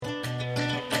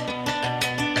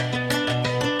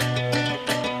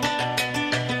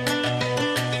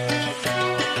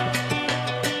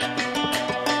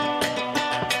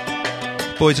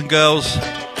boys and girls,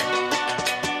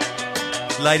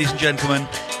 ladies and gentlemen,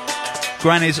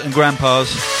 grannies and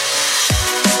grandpas.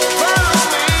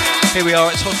 Here we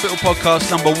are, it's Hospital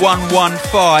Podcast number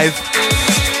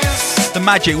 115, the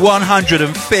magic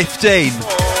 115.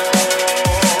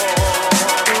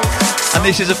 And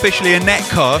this is officially a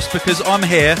netcast because I'm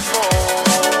here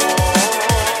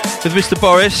with Mr.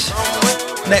 Boris,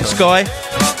 Netsky.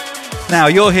 Now,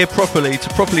 you're here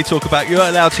to talk about, you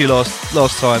weren't allowed to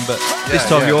last time, but this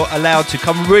time you're allowed to.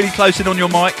 Come really close in on your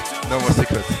mic. No more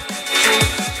secret.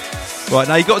 Right,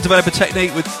 now you've got to develop a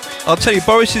technique with, I'll tell you,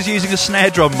 Boris is using a snare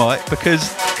drum mic because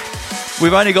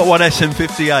we've only got one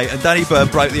SM58 and Danny Bird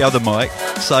broke the other mic.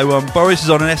 So Boris is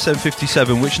on an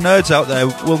SM57, which nerds out there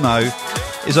will know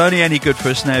is only any good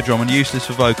for a snare drum and useless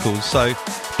for vocals. So,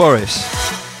 Boris.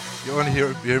 You only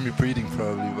hear me breathing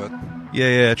probably, but...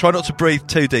 Yeah. Try not to breathe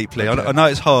too deeply. Okay. I know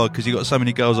it's hard because you've got so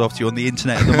many girls after you on the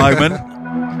internet at the moment.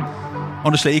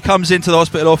 Honestly, he comes into the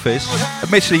hospital office.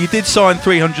 Admittedly, you did sign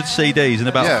 300 CDs in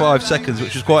about 5 seconds,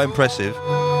 which was quite impressive.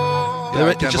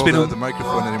 I can't hold the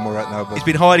microphone anymore right now. But he's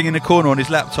been hiding in a corner on his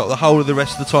laptop the whole of the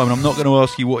rest of the time, and I'm not going to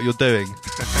ask you what you're doing.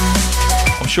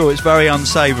 I'm sure it's very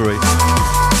unsavoury.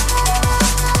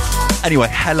 Anyway,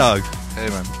 hello. Hey,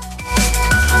 man.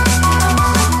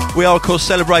 We are, of course,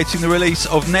 celebrating the release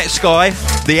of Netsky,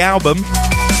 the album.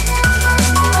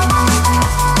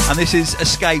 And this is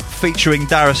Escape featuring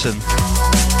Darrison.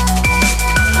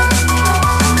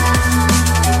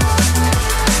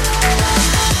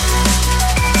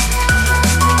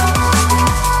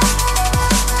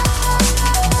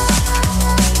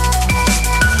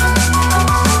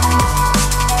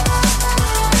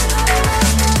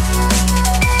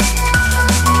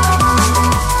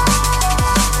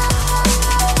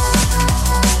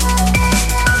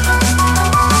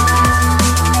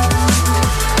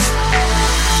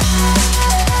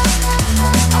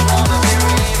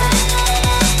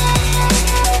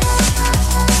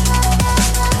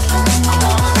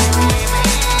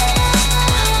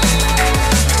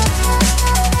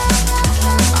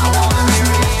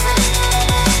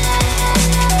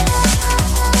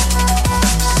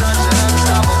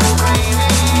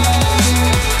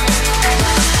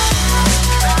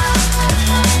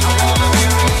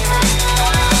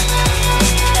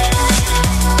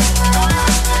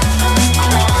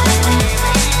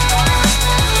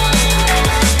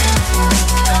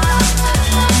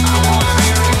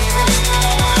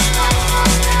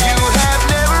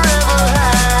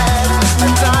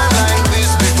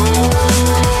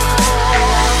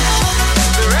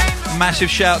 Massive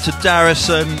shout to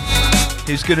Darrison,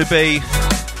 who's going to be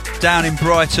down in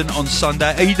Brighton on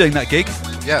Sunday. Are you doing that gig?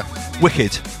 Yeah.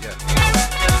 Wicked. Yeah.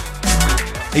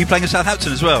 Are you playing in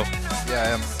Southampton as well? Yeah, I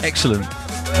am. Excellent.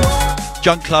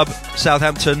 Junk Club,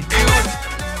 Southampton,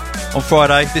 on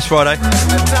this Friday.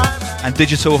 And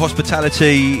Digital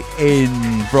Hospitality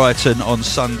in Brighton on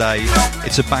Sunday.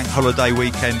 It's a bank holiday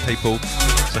weekend, people.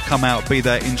 So come out, be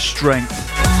there in strength.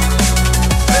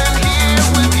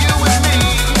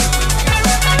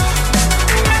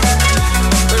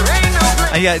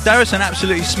 And yeah, Darrison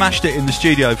absolutely smashed it in the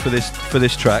studio for this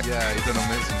track. Yeah, he did an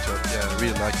amazing job. Yeah, I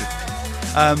really liked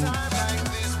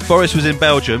it. Boris was in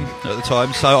Belgium at the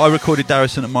time, so I recorded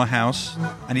Darrison at my house,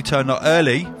 and he turned up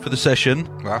early for the session.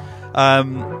 Wow.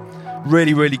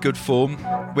 Really, really good form.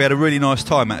 We had a really nice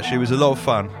time, actually. It was a lot of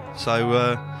fun.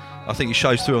 So I think it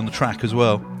shows through on the track as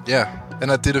well. Yeah,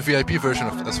 and I did a VIP version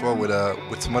of it as well with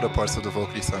some other parts of the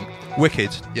vocal he sang.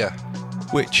 Wicked. Yeah.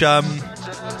 Which,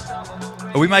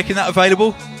 are we making that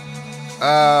available?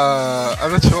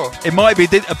 I'm not sure. It might be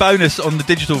a bonus on the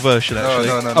digital version, actually.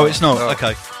 No. Oh, it's not? No.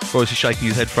 Okay. Boris is shaking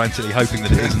his head frantically, hoping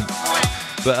that it isn't.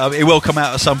 But it will come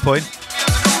out at some point.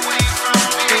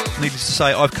 Needless to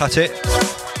say, I've cut it.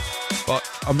 But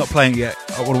I'm not playing it yet.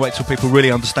 I want to wait till people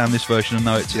really understand this version and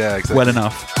know it well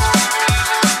enough.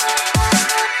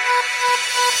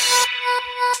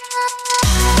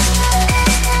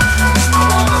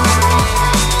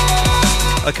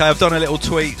 Okay, I've done a little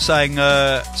tweet saying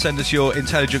send us your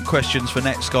intelligent questions for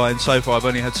Netsky, and so far I've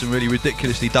only had some really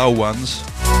ridiculously dull ones.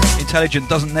 Intelligent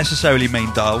doesn't necessarily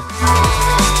mean dull,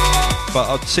 but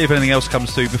I'll see if anything else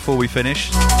comes through before we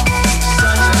finish.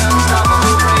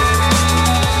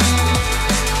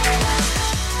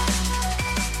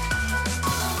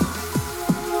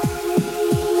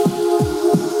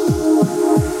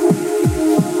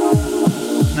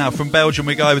 Now from Belgium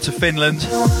we go over to Finland.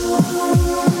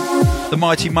 The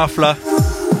Mighty Muffler.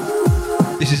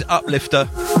 This is Uplifter.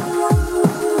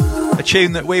 A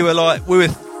tune that we were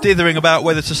dithering about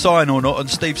whether to sign or not, and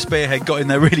Steve Spearhead got in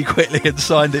there really quickly and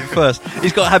signed it first.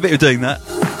 He's got a habit of doing that.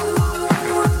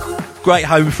 Great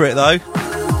home for it though.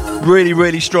 Really,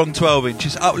 really strong 12-inch.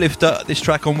 It's Uplifter, this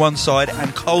track on one side,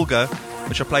 and Colga,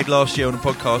 which I played last year on a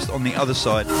podcast, on the other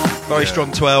side. Very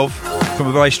strong 12 from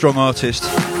a very strong artist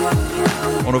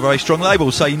on a very strong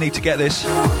label, so you need to get this.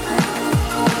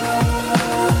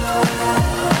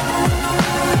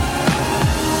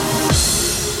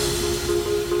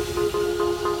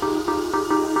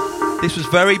 This was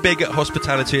very big at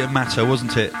Hospitality at Matter,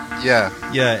 wasn't it? Yeah.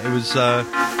 Yeah, it was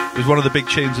one of the big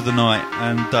tunes of the night,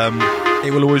 and it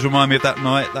will always remind me of that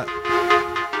night. That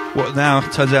what now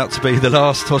turns out to be the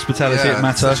last Hospitality at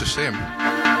Matter. Such a shame.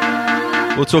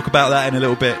 We'll talk about that in a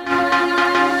little bit.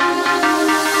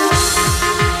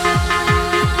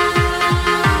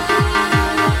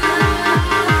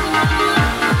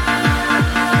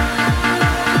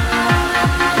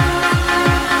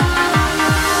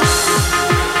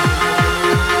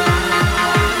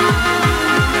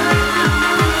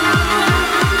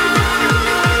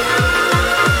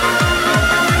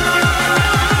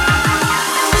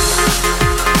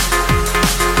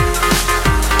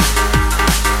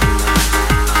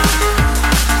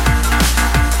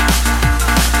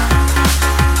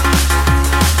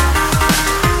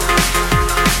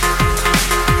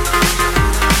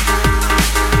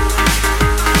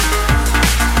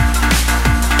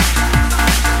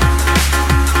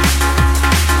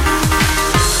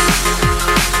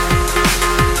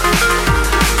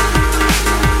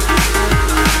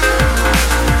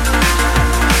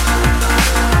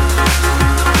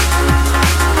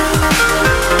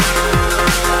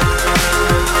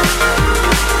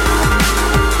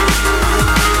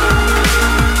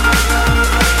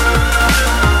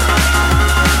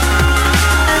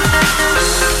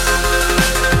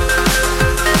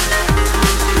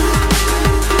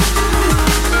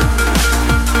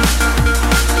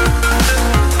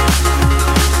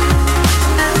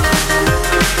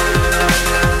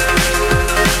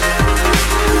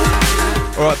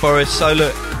 Boris, so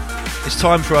look, it's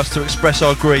time for us to express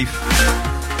our grief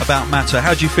about Matter.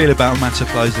 How do you feel about Matter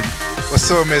closing? It was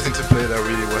so amazing to play there,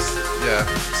 really was,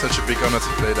 such a big honor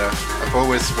to play there. I've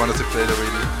always wanted to play there,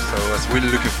 really, so I was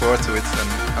really looking forward to it, and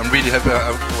I'm really happy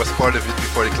I was part of it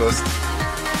before it closed.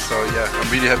 So yeah, I'm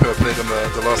really happy I played on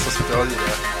the last Hospitality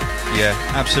there. Yeah,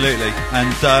 absolutely.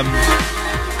 And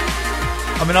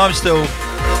I mean,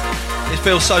 it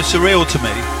feels so surreal to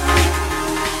me.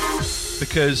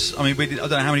 Because, I mean, I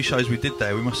don't know how many shows we did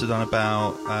there. We must have done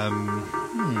about,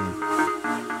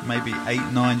 maybe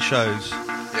 8-9 shows,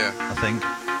 I think.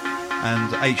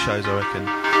 And 8 shows, I reckon.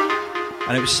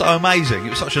 And it was so amazing. It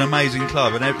was such an amazing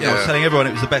club. And I was telling everyone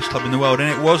it was the best club in the world. And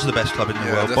it was the best club in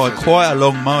the world definitely. by quite a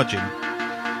long margin.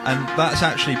 And that's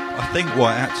actually, I think,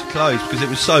 why it had to close. Because it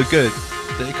was so good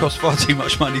that it cost far too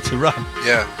much money to run.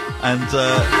 Yeah. And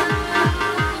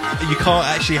you can't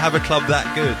actually have a club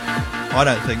that good, I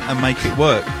don't think, and make it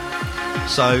work.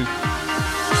 So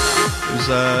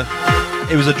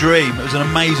it was a dream. It was an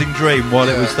amazing dream while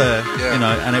it was there, you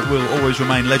know, and it will always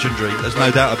remain legendary. There's no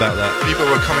doubt about that. People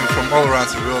were coming from all around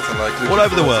the world and all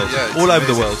over the world, all over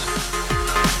the world.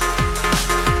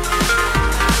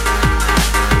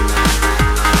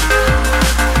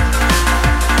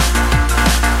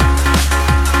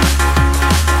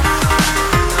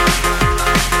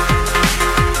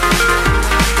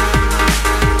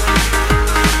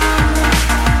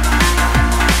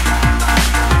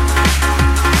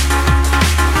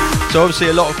 So obviously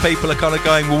a lot of people are kind of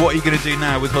going, well, what are you going to do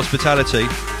now with Hospitality?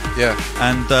 Yeah.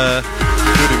 And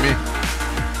including me.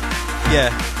 Yeah.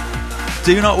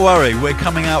 Do not worry, we're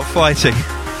coming out fighting.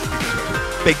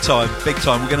 Big time, big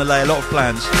time. We're going to lay a lot of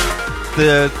plans.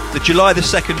 The July the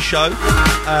 2nd show,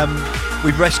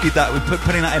 we've rescued that. We're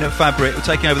putting that in at Fabric. We're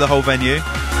taking over the whole venue,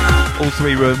 all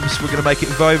 3 rooms. We're going to make it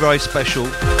very, very special.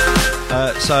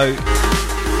 So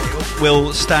it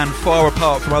will stand far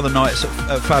apart from other nights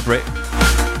at Fabric,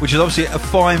 which is obviously a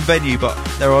fine venue, but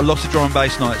there are lots of drum and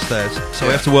bass nights there, so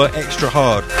we have to work extra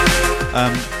hard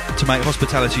to make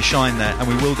Hospitality shine there, and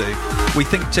we will do. We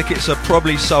think tickets are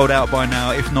probably sold out by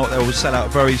now. If not, they will sell out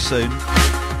very soon.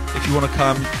 If you want to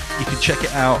come, you can check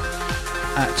it out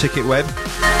at TicketWeb.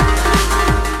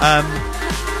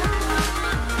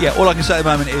 Yeah, all I can say at the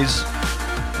moment is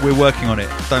we're working on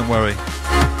it, don't worry.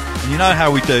 And you know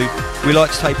how we do. We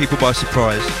like to take people by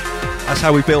surprise. That's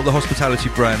how we built the Hospitality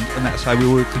brand, and that's how we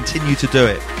will continue to do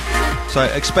it. So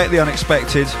expect the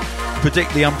unexpected,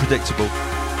 predict the unpredictable.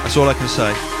 That's all I can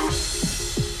say.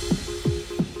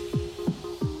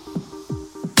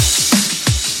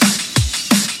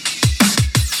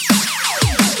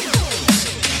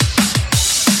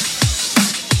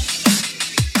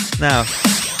 Now,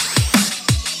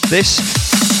 this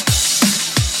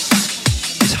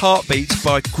is Heartbeats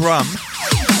by Grum.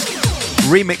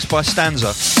 remixed by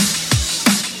Stanza.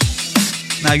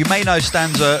 Now you may know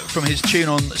Stanza from his tune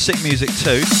on Sick Music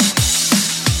 2.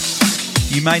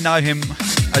 You may know him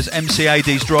as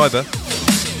MCAD's driver,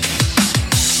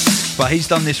 but he's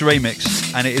done this remix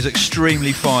and it is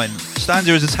extremely fine.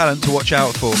 Stanza is a talent to watch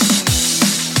out for.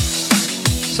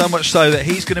 So much so that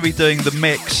he's going to be doing the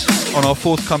mix on our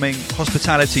forthcoming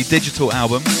Hospitality digital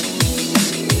album,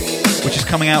 which is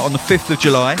coming out on the 5th of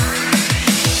July,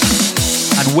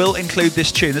 and will include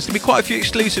this tune. There's going to be quite a few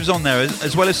exclusives on there,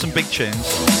 as well as some big tunes.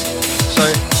 So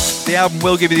the album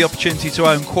will give you the opportunity to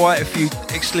own quite a few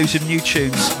exclusive new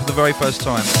tunes for the very first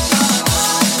time.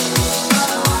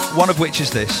 One of which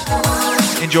is this.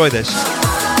 Enjoy this.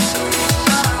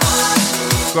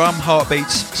 Graham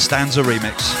Heartbeats Stanza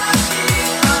Remix.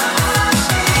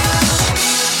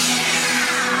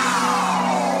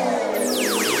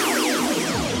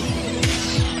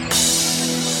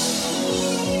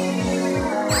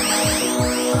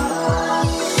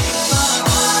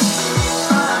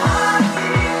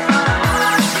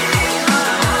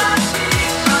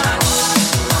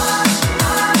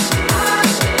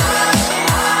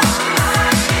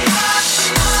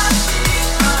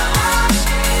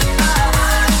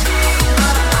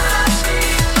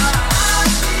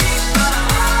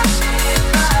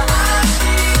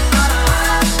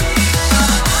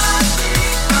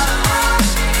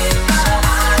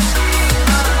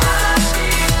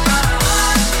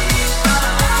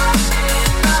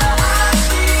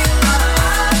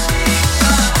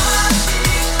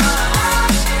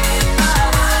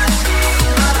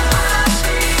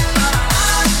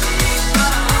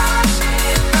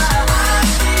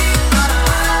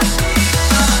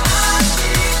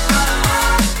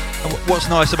 What's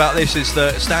nice about this is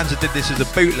that Stanza did this as a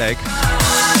bootleg,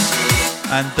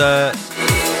 and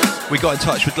we got in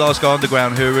touch with Glasgow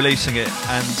Underground, who are releasing it,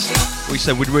 and we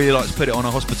said we'd really like to put it on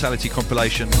a Hospitality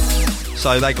compilation.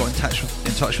 So they got in touch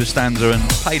with Stanza and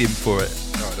paid him for it.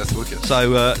 Oh, that's wicked.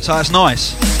 So that's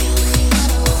nice.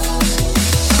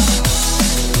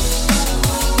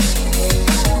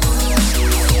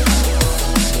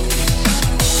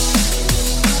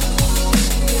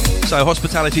 So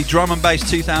Hospitality Drum and Bass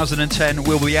 2010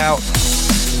 will be out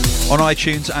on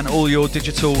iTunes and all your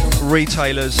digital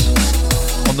retailers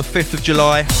on the 5th of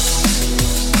July.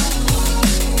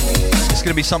 It's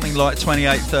going to be something like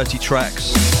 28-30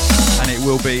 tracks, and it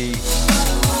will be,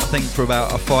 I think, for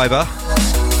about a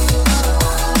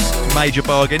 £5. Major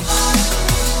bargain.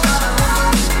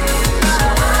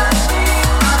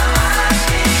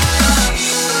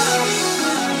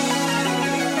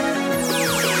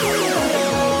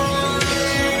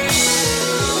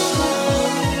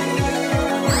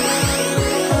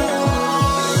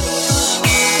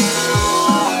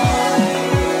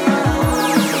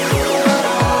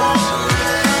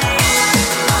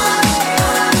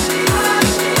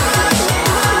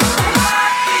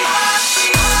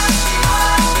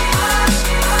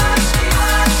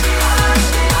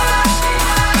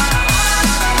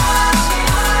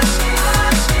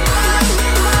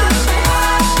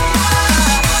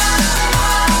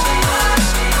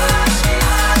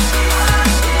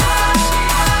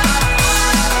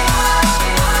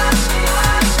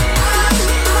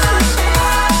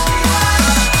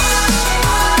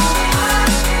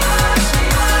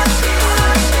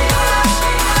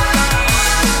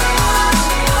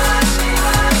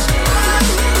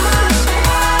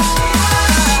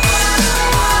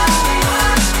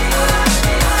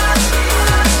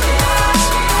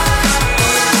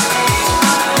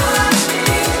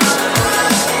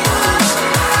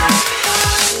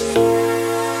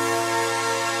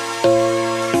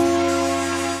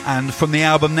 And from the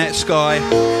album Net Sky,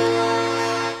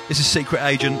 this is Secret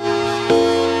Agent. I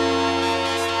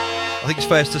think it's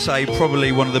fair to say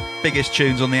probably one of the biggest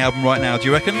tunes on the album right now. Do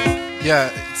you reckon? Yeah,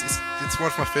 it's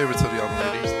one of my favorites of the album,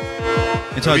 really.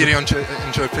 I really enjoy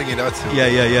playing it out too.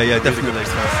 Yeah, definitely. Really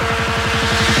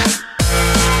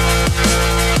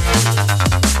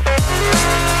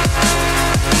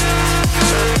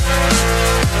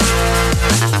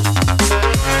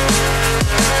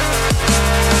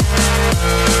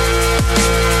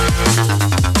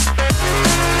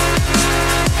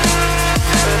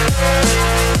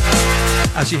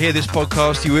As you hear this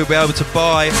podcast, you will be able to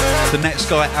buy the Net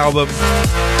Sky album.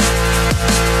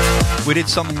 We did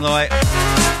something like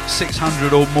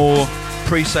 600 or more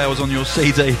pre-sales on your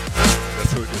CD. That's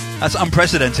so good. That's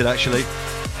unprecedented, actually.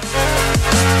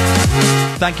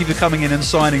 Thank you for coming in and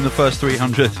signing the first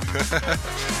 300. No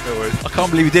worries. I can't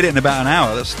believe you did it in about an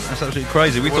hour. That's absolutely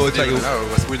crazy. We thought it'd take you. An hour.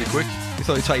 It was really quick. We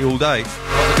thought it'd take you all day.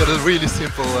 I got a really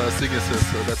simple signature,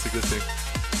 so that's a good thing.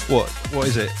 What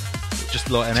is it? Just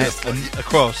like an Just X, like- a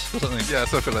cross or something. Yeah,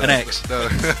 something like An that. X. No.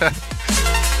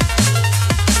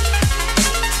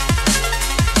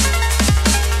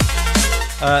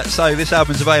 So this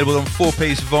album's available on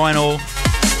 4-piece vinyl,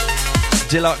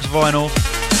 deluxe vinyl,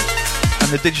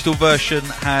 and the digital version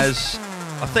has,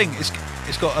 I think it's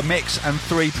got a mix and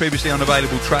 3 previously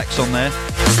unavailable tracks on there.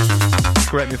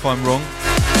 Correct me if I'm wrong.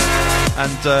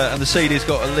 And the CD's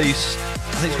got at least,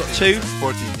 I think it's got 2.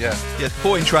 14, yeah. Yeah,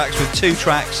 14 tracks with 2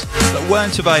 tracks that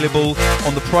weren't available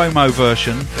on the promo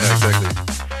version. Yeah, exactly.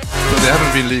 So they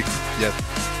haven't been leaked yet.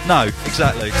 No,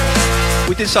 exactly.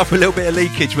 We did suffer a little bit of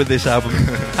leakage with this album,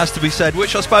 has to be said,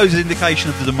 which I suppose is an indication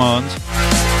of the demand.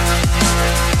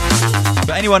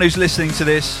 But anyone who's listening to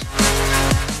this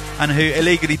and who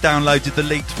illegally downloaded the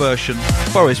leaked version,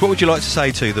 Boris, what would you like to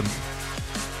say to them?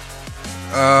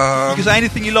 You can say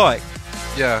anything you like.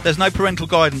 Yeah. There's no parental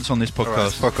guidance on this All right,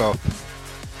 podcast. fuck off.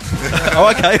 Oh,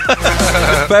 okay.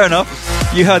 Fair enough.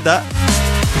 You heard that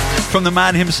from the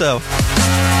man himself.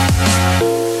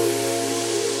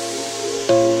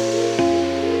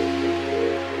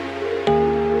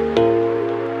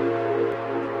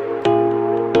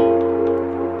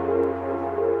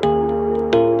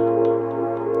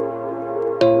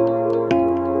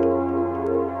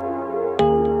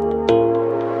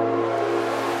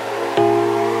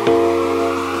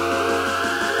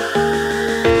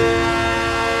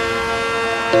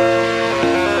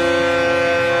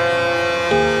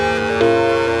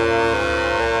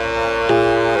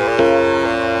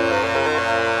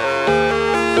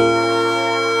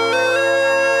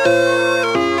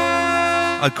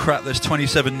 Oh crap, there's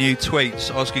 27 new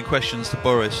tweets asking questions to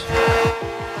Boris.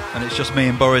 And it's just me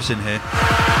and Boris in here.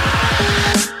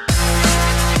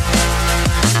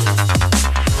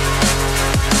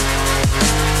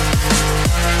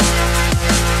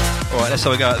 Alright, let's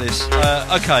have a go at this.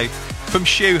 Okay, from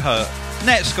Shoehurt.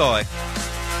 Netsky,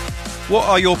 what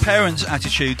are your parents'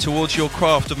 attitude towards your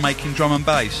craft of making drum and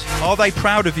bass? Are they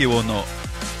proud of you or not?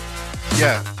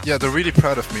 Yeah, they're really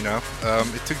proud of me now.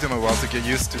 It took them a while to get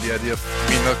used to the idea of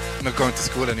me not going to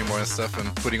school anymore and stuff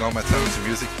and putting all my time into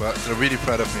music, but they're really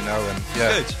proud of me now, and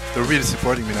yeah, Good. they're really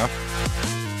supporting me now.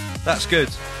 That's good.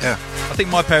 Yeah. I think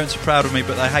my parents are proud of me,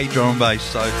 but they hate drum and bass,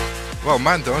 so Well,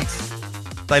 mine don't.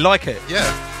 they like it.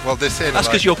 Yeah. Well, they say That's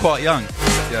they because like you're quite young. it.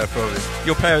 Yeah, probably.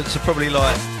 Your parents are probably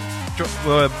like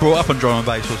were brought up on drum and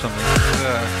bass or something.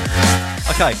 Yeah.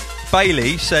 Okay,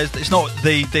 Bailey says it's not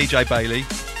the DJ Bailey,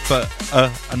 but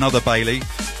another Bailey.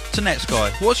 To Netsky,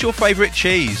 what's your favourite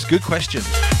cheese? Good question.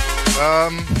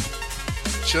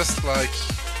 Just like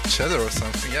cheddar or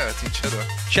something. Yeah, I think cheddar.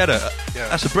 Cheddar. Yeah.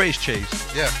 That's a British cheese.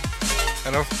 Yeah. I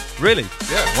know. Really?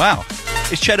 Yeah. Wow.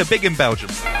 Is cheddar big in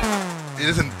Belgium? It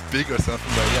isn't big or something,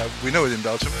 but yeah, we know it in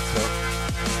Belgium. So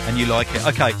And you like it?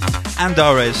 Okay.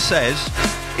 Andares says,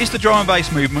 is the drum and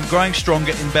bass movement growing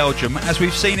stronger in Belgium as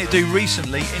we've seen it do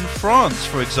recently in France,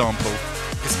 for example?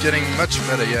 it's getting much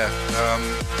better. Yeah.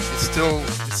 It's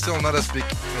still not as big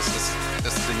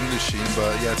as the English scene,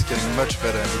 but yeah, it's getting much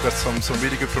better. And we've got some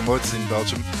really good promoters in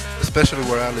Belgium, especially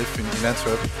where I live in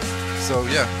Antwerp. So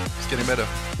yeah, it's getting better.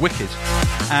 Wicked.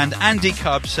 And Andy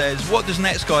Cubb says, what does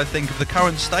Netsky think of the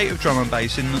current state of drum and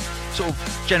bass in sort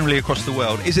of generally across the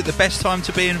world? Is it the best time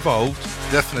to be involved?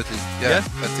 Definitely. Yeah. Yeah?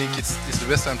 I think it's the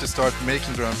best time to start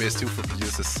making drum and bass too for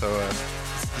producers. So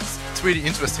it's really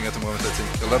interesting at the moment. I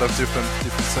think a lot of different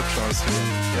subgenres here.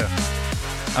 And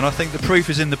yeah. And I think the proof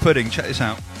is in the pudding. Check this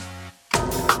out.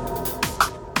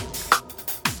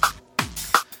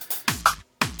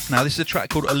 Now, this is a track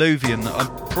called Alluvion that I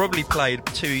probably played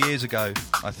 2 years ago,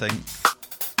 I think.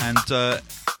 And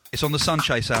it's on the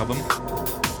Sunchase album.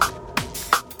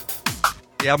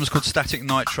 The album's called Static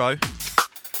Nitro.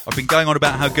 I've been going on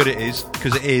about how good it is,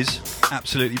 because it is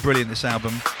absolutely brilliant, this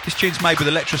album. This tune's made with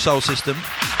Electro Soul System.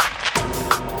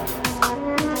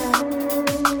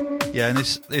 Yeah, and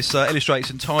this illustrates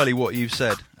entirely what you've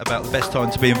said about the best time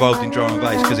to be involved in drum and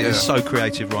bass, because it is so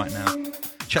creative right now.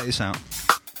 Check this out.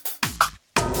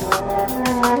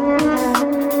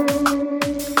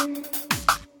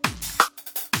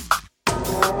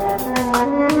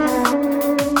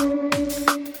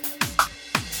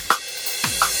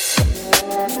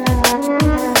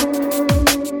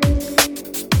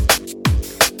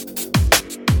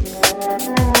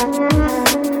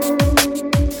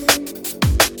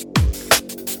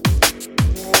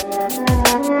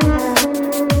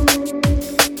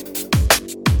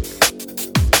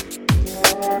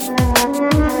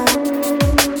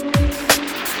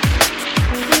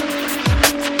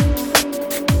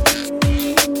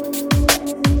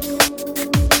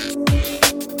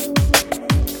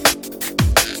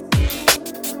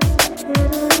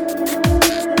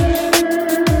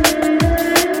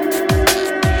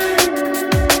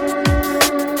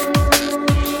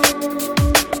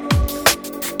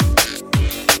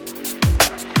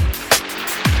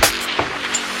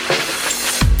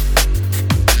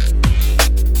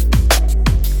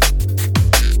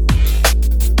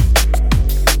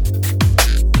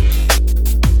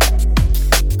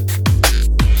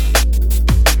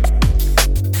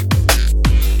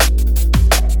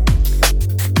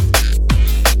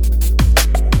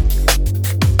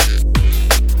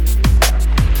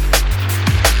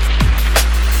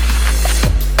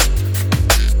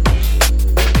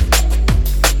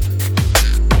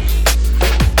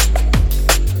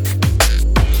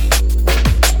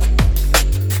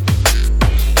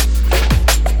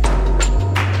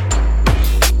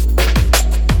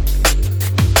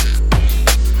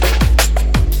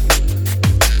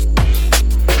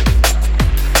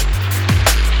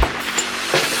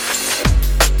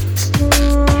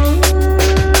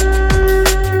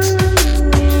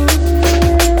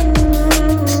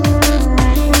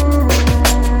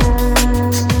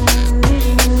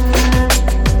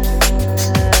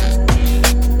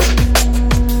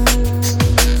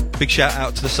 shout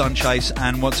out to the Sun Chase,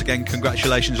 and once again,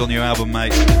 congratulations on your album,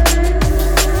 mate.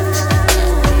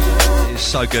 It is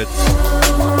so good.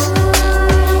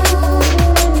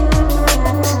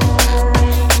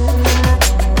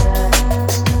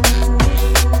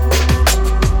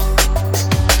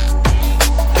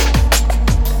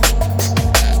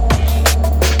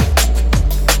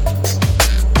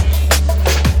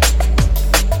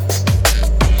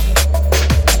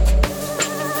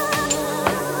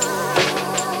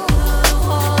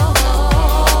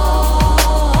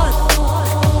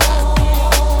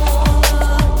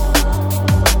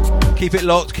 Keep it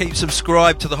locked, keep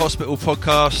subscribed to the Hospital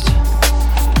Podcast,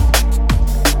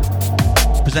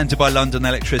 presented by London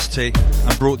Electricity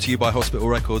and brought to you by Hospital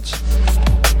Records.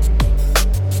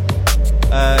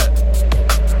 I'm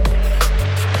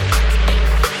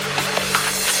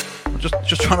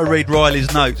just trying to read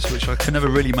Riley's notes, which I can never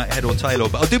really make head or tail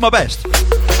of, but I'll do my best.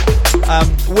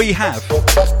 We have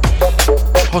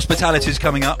Hospitalities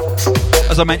coming up.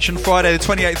 As I mentioned, Friday the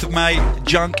 28th of May,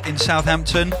 Junk in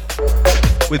Southampton.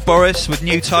 With Boris, with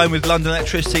New Tone, with London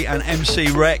Electricity and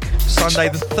MC Rec. Sunday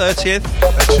the 30th.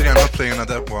 Actually, I'm not playing on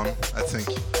that one, I think.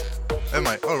 Am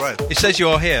I? Alright. It says you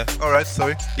are here. Alright,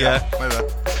 sorry. Yeah. My bad.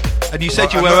 And you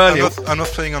said you were earlier. I'm not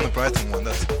playing on the Brighton one,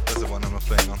 that's the one I'm not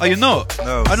playing on. Oh, you're not?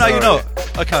 No, Oh, no, sorry. you're not.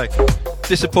 Okay.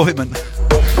 Disappointment.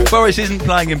 Boris isn't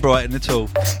playing in Brighton at all.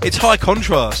 It's High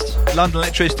Contrast. London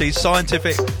Electricity's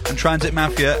Scientific and Transit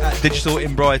Mafia at Digital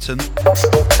in Brighton.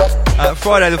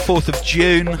 Friday the 4th of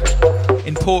June.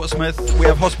 In Portsmouth, we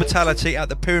have Hospitality at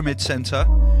the Pyramid Centre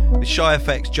with Shy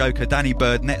FX, Joker, Danny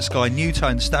Bird, Netsky, New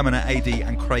Tone, Stamina, AD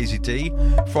and Crazy D.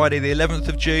 Friday the 11th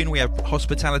of June, we have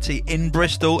Hospitality in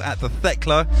Bristol at the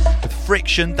Thekla with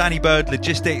Friction, Danny Bird,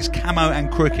 Logistics, Camo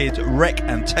and Crooked, Rec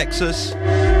and Texas.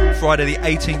 Friday the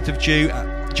 18th of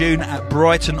June at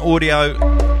Brighton Audio.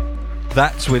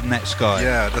 That's with Netsky.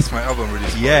 Yeah, that's my album release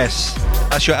party. Yes,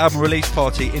 that's your album release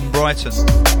party in Brighton.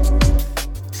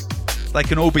 They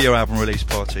can all be your album release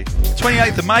party.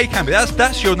 28th of May can be.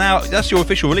 That's your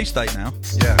official release date now.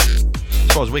 Yeah. As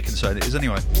far as we're concerned, it is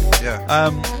anyway. Yeah.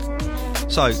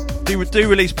 So do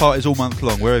release parties all month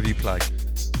long wherever you play.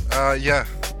 Yeah.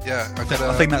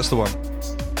 I think that's the one.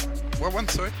 What one?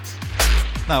 Sorry.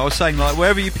 No, I was saying like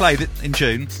wherever you play in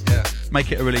June. Yeah. Make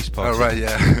it a release party. Oh right.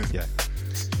 Yeah. Yeah.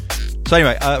 So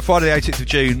anyway, Friday the 18th of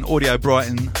June, Audio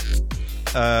Brighton,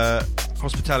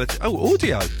 Hospitality. Oh,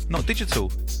 audio, not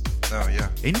digital. Oh yeah.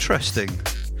 Interesting.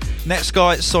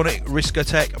 Netsky, Sonic,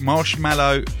 Riscotech,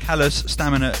 Marshmallow, Callus,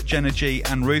 Stamina, Genergy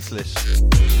and Ruthless.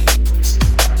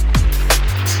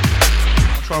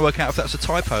 I'm trying to work out if that's a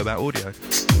typo about audio.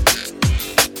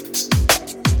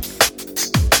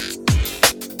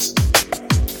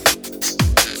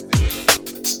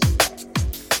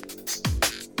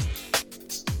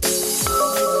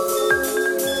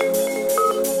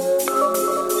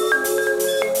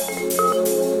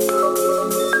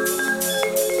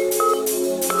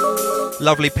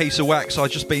 Lovely piece of wax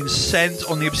I've just been sent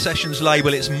on the Obsessions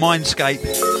label. It's Mindscape,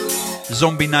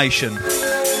 Zombie Nation.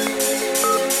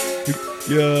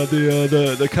 Yeah,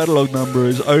 the catalogue number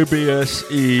is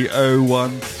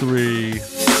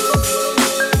OBSE013.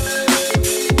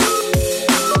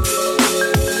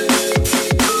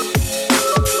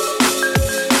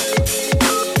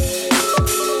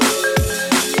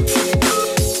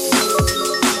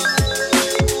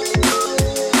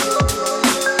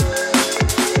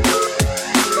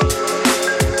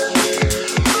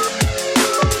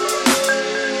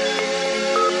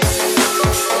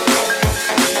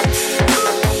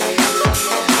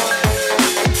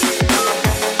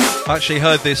 I actually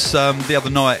heard this the other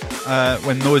night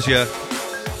when Noisia...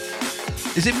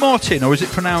 Is it Martin or is it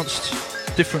pronounced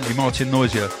differently, Martin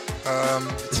Noisia?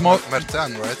 It's Martin,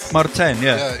 right? Martin,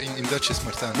 yeah. Yeah, in Dutch it's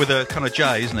Martin. With a kind of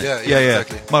J, isn't it? Yeah,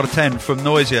 exactly. Martin from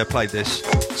Noisia played this.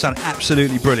 Sounded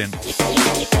absolutely brilliant.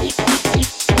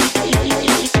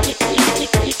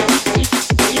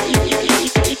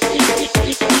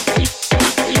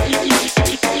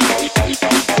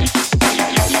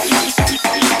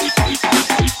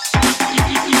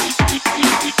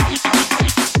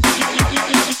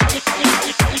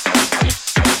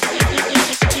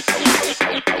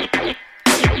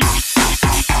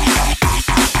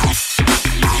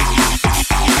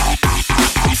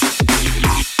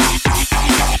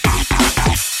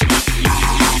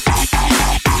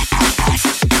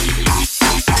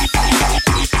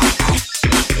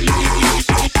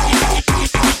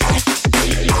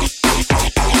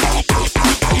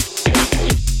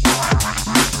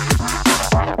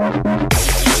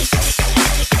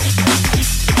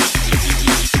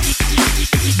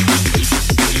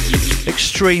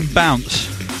 Extreme bounce.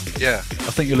 Yeah.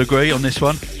 I think you'll agree on this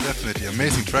one. definitely.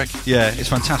 Amazing track. Yeah, it's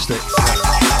fantastic.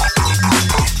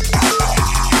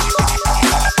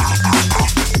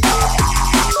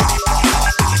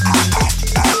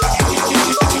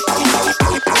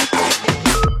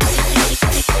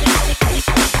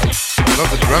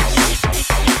 Love the drums.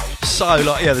 So,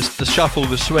 like, yeah, the shuffle,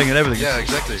 the swing and everything. Yeah,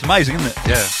 exactly. It's amazing, isn't it?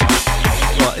 Yeah.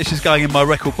 Right, this is going in my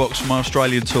record box for my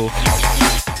Australian tour.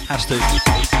 Has to.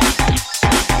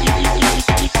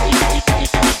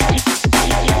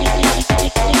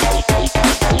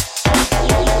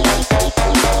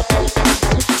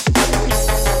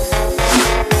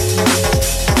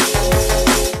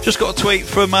 Just got a tweet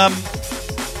from a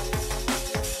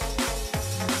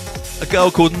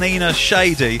girl called Nina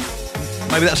Shady.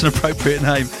 Maybe that's an appropriate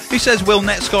name. Who says, "Will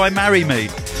Netsky marry me?"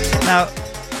 Now,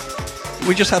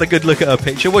 we just had a good look at her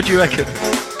picture. What do you reckon?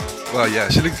 Well, yeah,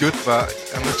 she looks good, but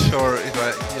I'm not sure if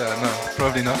no,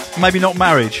 probably not. Maybe not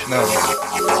marriage. No.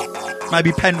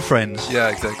 Maybe pen friends. Yeah,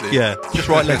 exactly. Yeah, just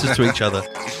write letters to each other.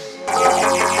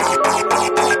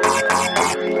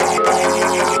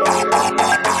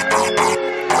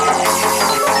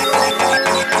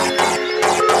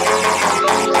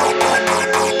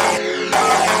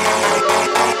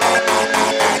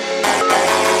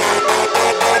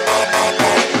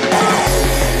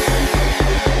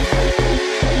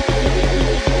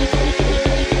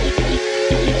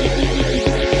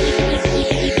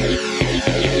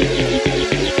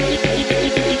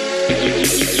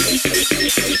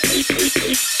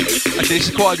 Actually, this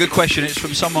is quite a good question. It's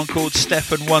from someone called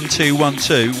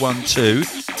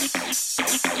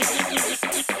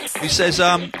Stefan121212. He says,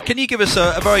 can you give us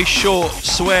a very short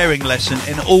swearing lesson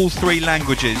in all 3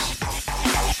 languages?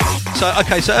 So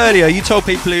earlier you told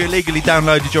people who illegally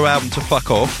downloaded your album to fuck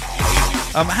off.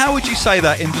 How would you say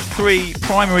that in the 3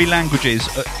 primary languages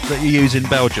that you use in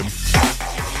Belgium?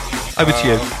 Over to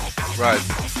you. Right.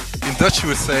 In Dutch, we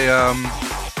would say...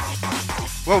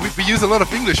 well, we use a lot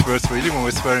of English words really when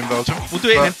we swear in Belgium. We'll do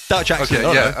it in a Dutch accent.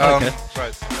 Okay, yeah. Okay.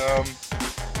 Right.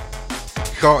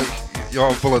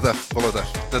 Bolledef.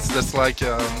 That's like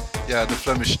the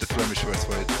Flemish words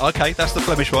for it. Okay, that's the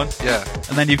Flemish one. Yeah.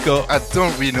 And then you've got... I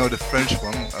don't really know the French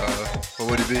one. What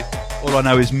would it be? All I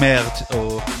know is merde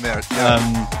or... Merde.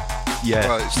 Yeah.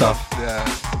 Well, stuff. Yeah.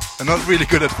 I'm not really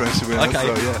good at French to be honest.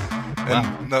 Okay. So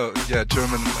yeah. And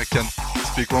German. I can't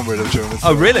speak one word of German. So,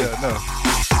 oh really? Yeah, no.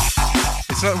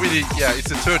 It's not really. Yeah, it's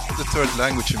the third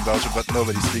language in Belgium, but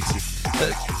nobody speaks it.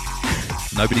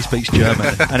 Nobody speaks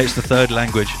German, and it's the 3rd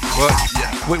language. Well,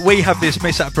 yeah. We have this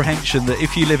misapprehension that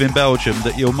if you live in Belgium,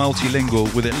 that you're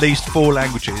multilingual with at least 4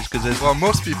 languages, because there's... Well,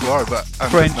 most people are, but I'm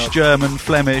French, not. German,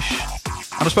 Flemish,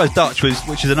 and I suppose Dutch,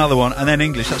 which is another one, and then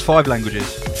English. That's 5 languages.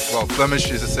 Well,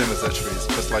 Flemish is the same as Dutch, it's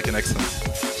just like an accent.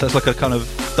 So it's like a kind of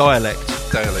dialect.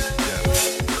 Dialect, yeah.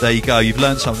 There you go. You've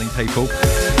learned something, people.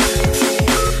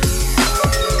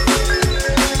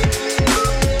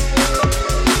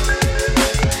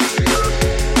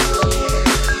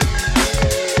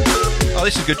 Oh,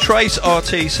 this is good. Trace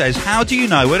RT says, how do you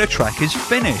know when a track is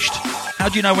finished? How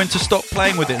do you know when to stop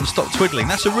playing with it and stop twiddling?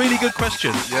 That's a really good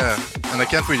question. Yeah, and I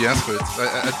can't really answer it.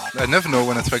 I never know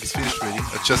when a track is finished, really.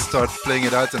 I just start playing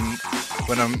it out, and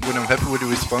when I'm happy with the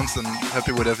response and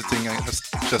happy with everything, I just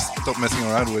stop messing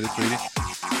around with it, really.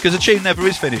 Because a tune never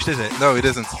is finished, is it? No, it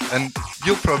isn't. And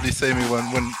you'll probably say me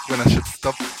when I should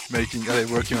stop working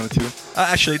on a tune.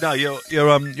 Actually, no. You're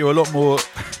a lot more.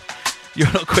 You're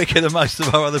a lot quicker than most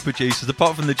of our other producers,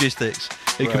 apart from Logistics,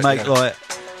 who can make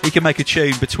he can make a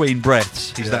tune between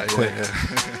breaths. He's that quick. Yeah.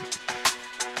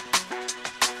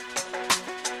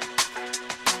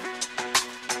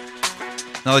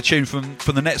 Another tune from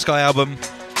the Netsky album.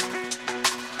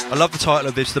 I love the title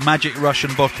of this, The Magic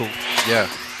Russian Bottle. Yeah.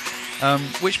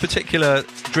 Which particular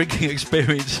drinking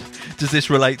experience does this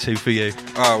relate to for you?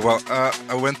 Oh, well,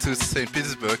 I went to St.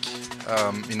 Petersburg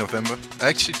in November. I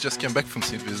actually just came back from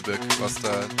St. Petersburg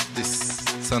this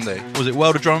Sunday. Was it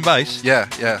World of Drum and Bass? Yeah.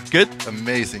 Good?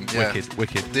 Amazing, yeah.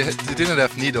 Wicked. They didn't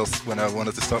have needles when I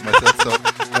wanted to start my set, so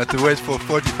I had to wait for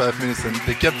 45 minutes, and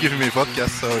they kept giving me vodka,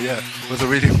 so yeah, it was a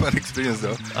really fun experience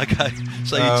though. Okay,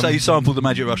 so you sampled the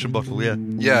Magic Russian Bottle, yeah?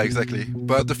 Yeah, exactly.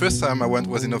 But the first time I went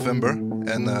was in November,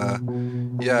 and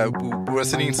we were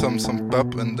sitting in some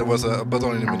pub, and there was a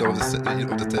bottle in the middle of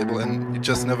the table, and it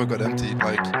just never got empty.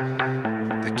 Like,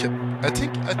 I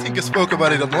think I spoke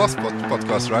about it on the last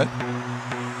podcast, right?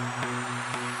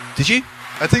 Did you?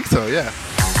 I think so, yeah.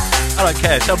 I don't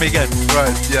care. Tell me again.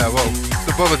 Right, yeah. Well,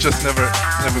 the bottle just never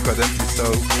got empty, so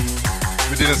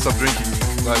we didn't stop drinking.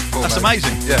 That's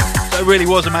amazing. Yeah. So it really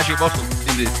was a magic bottle.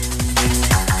 Indeed.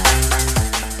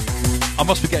 I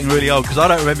must be getting really old because I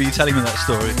don't remember you telling me that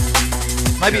story.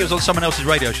 Maybe it was on someone else's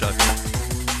radio show.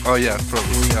 Oh yeah,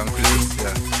 probably. Yeah, on Christmas.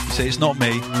 Yeah. You see, it's not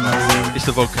me. No, It's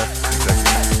the vodka.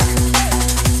 exactly.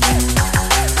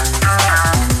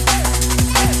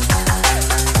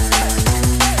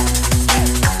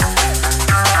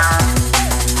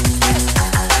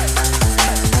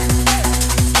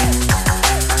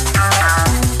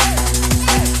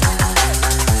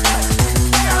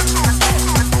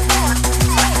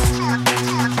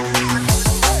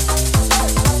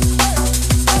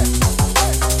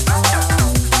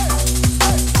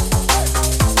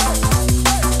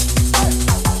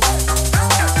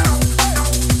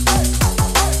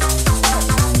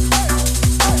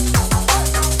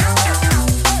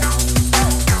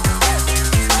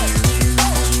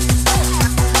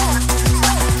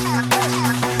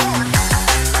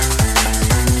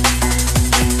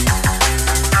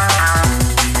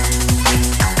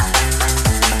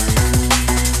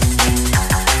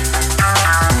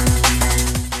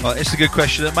 It's a good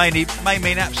question. It may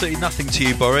mean absolutely nothing to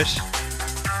you, Boris,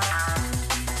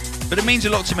 but it means a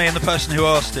lot to me and the person who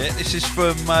asked it. This is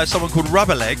from someone called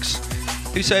Rubberlegs,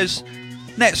 who says,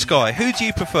 Netsky, who do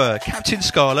you prefer? Captain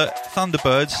Scarlet,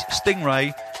 Thunderbirds,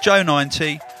 Stingray, Joe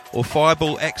 90 or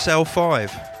Fireball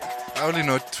XL5? I only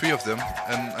know 3 of them,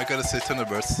 and I gotta say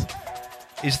Thunderbirds.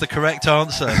 Is the correct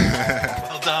answer.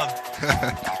 Well done.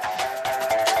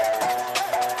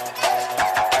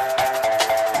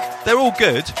 They're all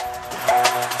good,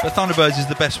 but Thunderbirds is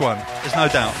the best one, there's no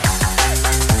doubt.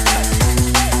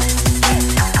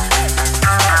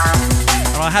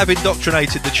 And I have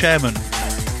indoctrinated the chairman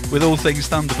with all things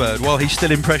Thunderbird while he's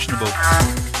still impressionable,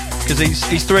 because he's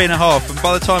 3.5, and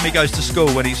by the time he goes to school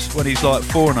when he's like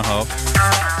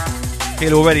 4.5,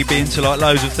 he'll already be into like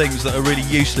loads of things that are really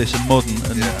useless and modern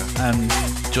and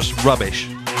just rubbish.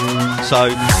 So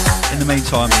in the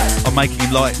meantime, I'm making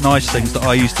him like nice things that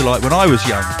I used to like when I was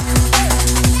young,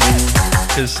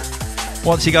 because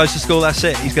once he goes to school, that's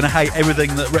it. He's going to hate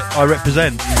everything that I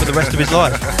represent for the rest of his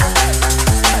life.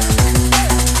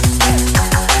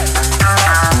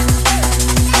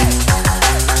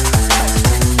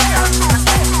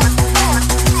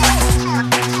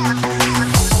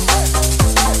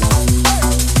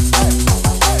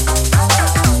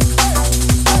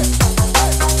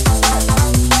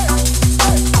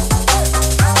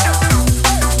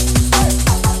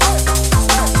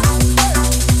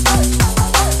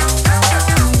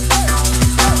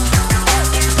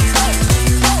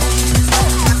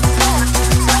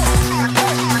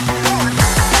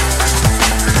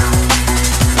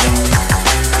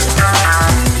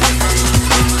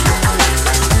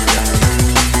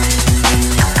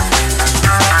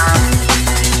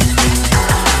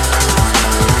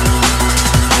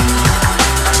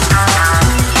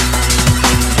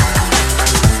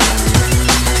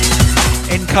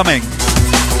 Coming.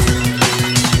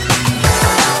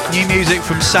 New music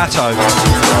from Sato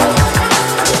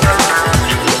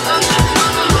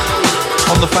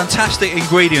on the fantastic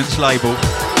Ingredients label.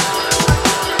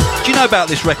 Do you know about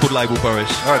this record label, Boris?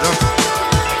 No, I don't.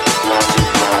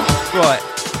 Right.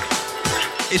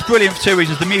 It's brilliant for 2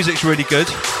 reasons. The music's really good.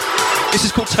 This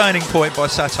is called Turning Point by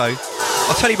Sato.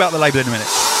 I'll tell you about the label in a minute.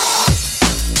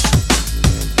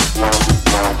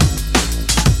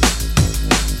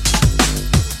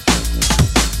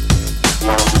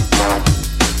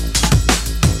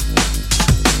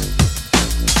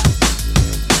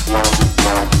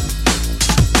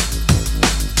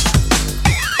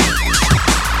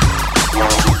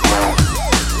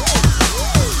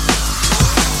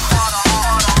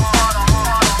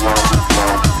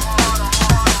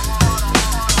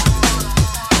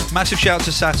 Massive shout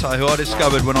to Sato, who I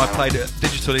discovered when I played at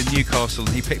Digital in Newcastle,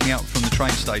 and he picked me up from the train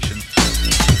station,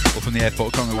 or from the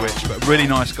airport, I can't remember which, but a really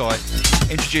nice guy.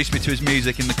 Introduced me to his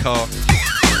music in the car,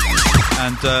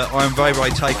 and I am very, very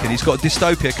taken. He's got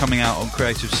Dystopia coming out on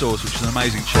Creative Source, which is an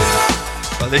amazing tune,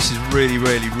 but this is really,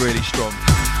 really, really strong.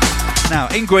 Now,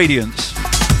 Ingredients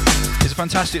is a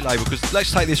fantastic label, because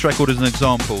let's take this record as an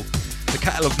example. The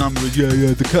catalogue number is,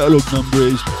 the catalogue number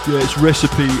is, it's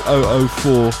Recipe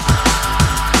 004.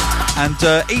 And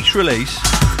each release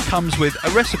comes with a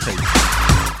recipe.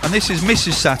 And this is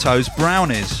Mrs. Sato's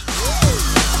brownies.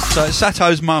 So it's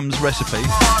Sato's mum's recipe.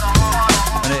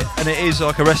 And it is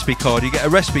like a recipe card. You get a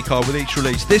recipe card with each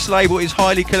release. This label is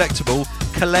highly collectible.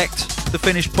 Collect the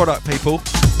finished product, people.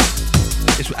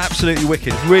 It's absolutely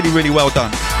wicked. Really, really well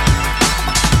done.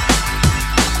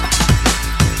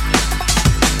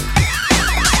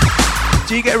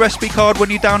 Do you get a recipe card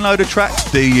when you download a track?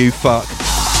 Do you fuck?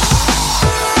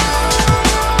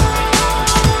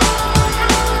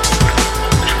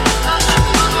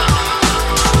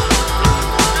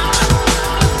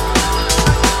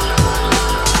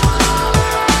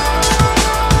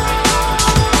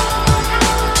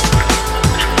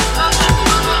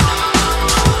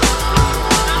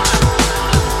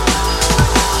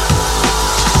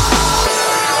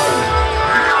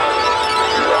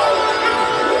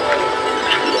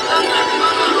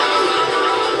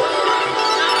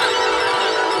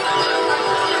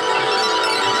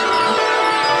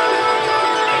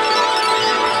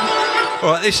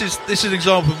 Right, this is an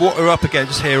example of what we're up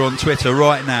against here on Twitter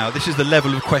right now. This is the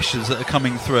level of questions that are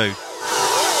coming through.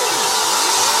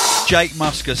 Jake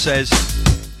Musker says,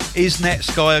 "Is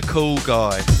Netsky a cool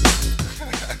guy?"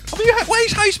 I mean,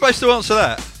 how are you supposed to answer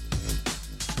that?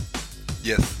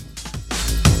 Yes.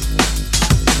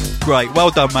 Great, well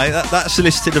done, mate. That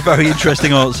solicited a very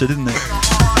interesting answer, didn't it?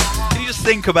 Can you just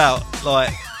think about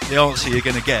like the answer you're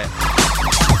going to get?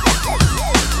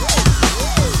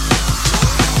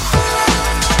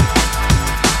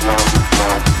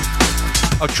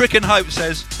 Oh, Trick and Hope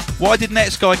says, "Why did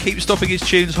Netsky keep stopping his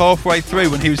tunes halfway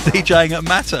through when he was DJing at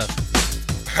Matter?"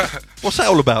 What's that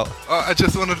all about? I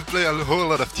just wanted to play a whole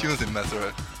lot of tunes in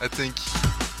Matter. I think,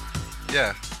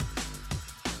 yeah.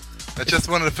 I just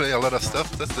wanted to play a lot of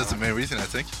stuff. That's the main reason, I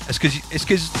think. It's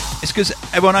because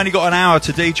everyone only got an hour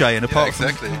to DJ, and apart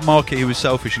from Marky, who was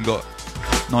selfish and got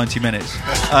 90 minutes.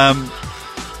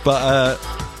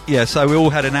 Yeah, so we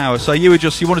all had an hour. So you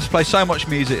wanted to play so much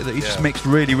music that you just mixed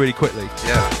really, really quickly.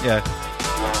 Yeah.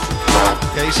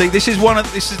 Yeah. You see, this is one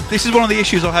of the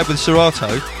issues I have with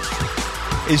Serato,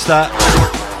 is that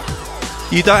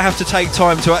you don't have to take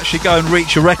time to actually go and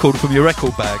reach a record from your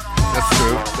record bag. That's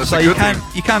true. That's so a good thing.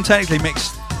 you can technically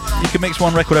mix. You can mix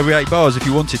one record every 8 bars if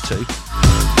you wanted to.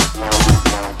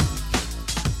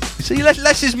 You see,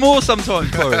 less is more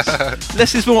sometimes, Boris.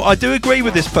 Less is more. I do agree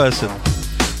with this person.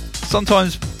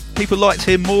 Sometimes people like to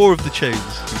hear more of the tunes,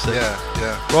 you see.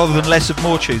 Yeah. Rather than less of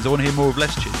more tunes, I want to hear more of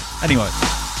less tunes. Anyway,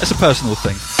 that's a personal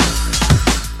thing.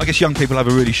 I guess young people have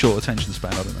a really short attention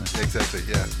span, I don't know. Exactly,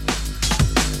 yeah.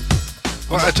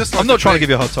 Well, I'm not trying to give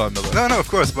you a hard time, by the way. No, of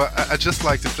course, but I just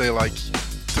like to play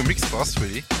to mix fast,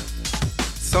 really.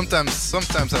 Sometimes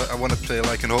I want to play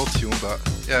like an old tune, but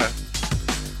yeah,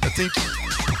 I think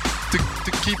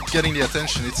to keep getting the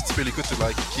attention, it's really good to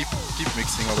keep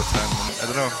mixing all the time. And I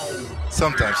don't know,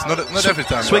 sometimes, not every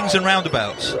time. Swings and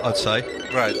roundabouts, I'd say.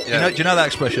 Right. Yeah. Do you know that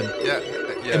expression? Yeah.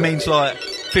 It means like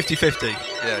 50-50.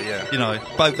 Yeah. You know,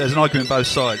 there's an argument both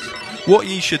sides. What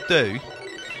you should do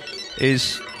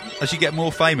is, as you get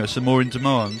more famous and more in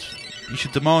demand, you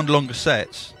should demand longer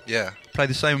sets. Yeah. Play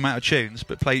the same amount of tunes,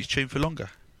 but play each tune for longer.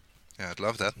 Yeah, I'd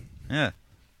love that. Yeah.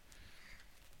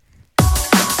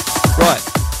 Right.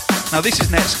 Now this is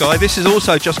Netsky. This has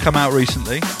also just come out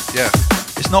recently. Yeah.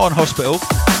 It's not on Hospital.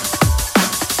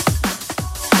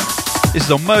 This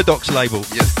is on Murdoch's label.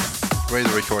 Yes.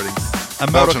 Radio Recordings.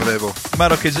 And Belgian label.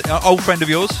 Murdoch is an old friend of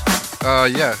yours.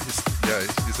 Yeah.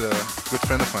 He's a good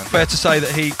friend of mine. Fair to say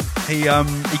that he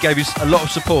gave you a lot of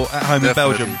support at home in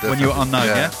Belgium when you were unknown.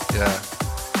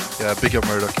 Yeah. Big up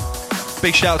Murdoch.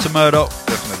 Big shout out to Murdoch.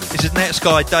 Definitely. This is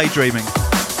Netsky Daydreaming.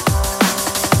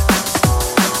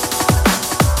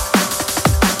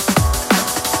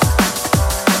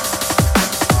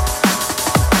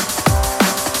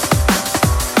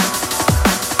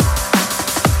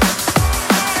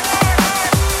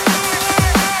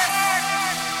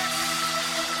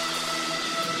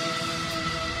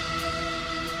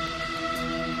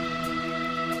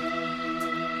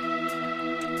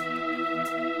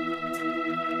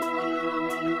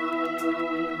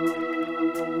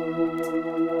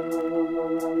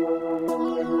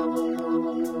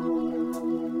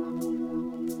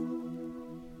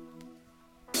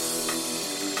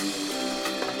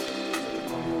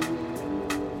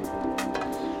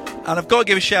 And I've got to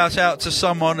give a shout out to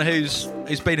someone who's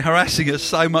been harassing us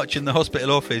so much in the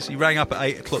hospital office. He rang up at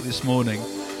 8 o'clock this morning.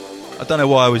 I don't know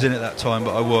why I was in at that time,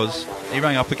 but I was. He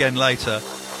rang up again later.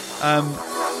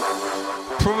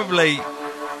 Probably...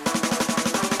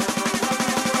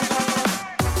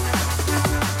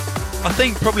 I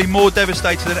think probably more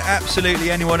devastated than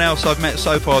absolutely anyone else I've met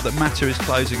so far that Matter is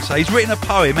closing. So he's written a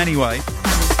poem anyway.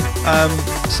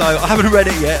 So I haven't read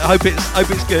it yet. I hope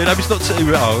it's good. I hope it's not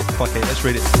too... Oh, fuck it. Let's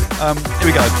read it. Here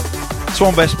we go.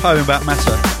 Swan Best poem about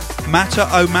Matter. Matter,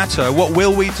 oh Matter, what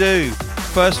will we do?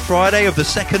 First Friday of the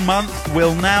second month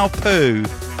will now poo.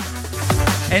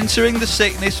 Entering the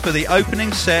sickness for the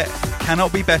opening set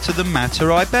cannot be better than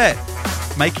Matter, I bet.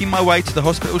 Making my way to the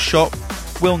hospital shop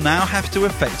will now have to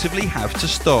effectively have to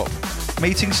stop.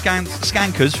 Meeting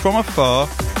skankers from afar.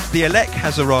 The elec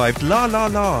has arrived. La la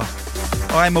la.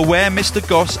 I am aware Mr.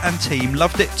 Goss and team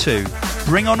loved it too.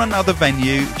 Bring on another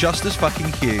venue just as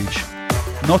fucking huge.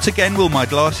 Not again will my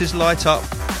glasses light up.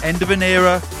 End of an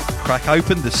era. Crack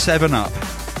open the 7-Up.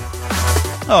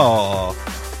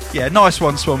 Aww. Yeah, nice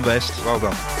one, Swan Vest. Well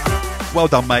done. Well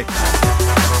done, mate.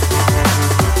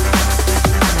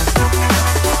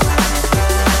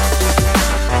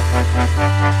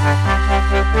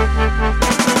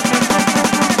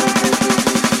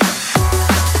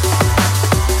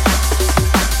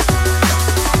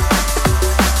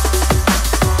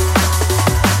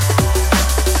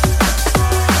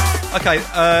 Okay,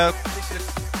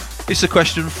 this is a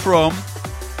question from...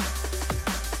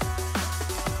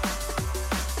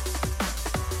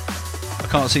 I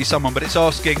can't see someone, but it's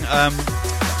asking,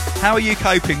 how are you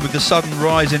coping with the sudden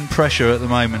rise in pressure at the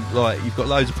moment? Like, you've got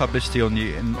loads of publicity on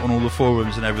you on all the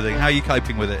forums and everything. How are you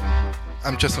coping with it?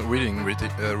 I'm just not reading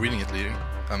it.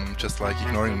 I'm just like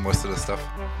ignoring most of the stuff.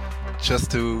 Just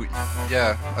to,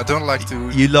 I don't like to...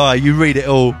 You lie, you read it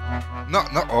all.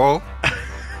 Not all.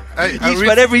 You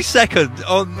spend every second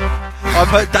on... I've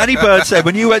heard Danny Bird said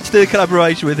when you went to do a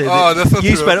collaboration with him, that's not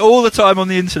you true. spent all the time on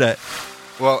the internet.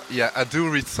 Well, yeah, I do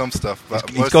read some stuff, but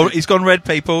he's gone red,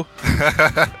 people.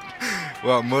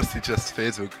 Well, mostly just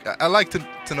Facebook. I like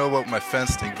to know what my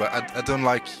fans think, but I don't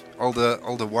like all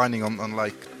the whining on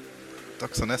like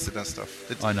Dogs on Acid and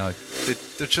stuff. I know.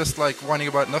 They're just like whining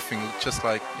about nothing. Just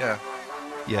like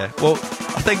Yeah. Well,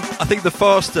 I think the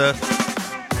faster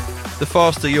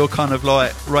your kind of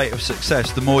like rate of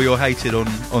success, the more you're hated on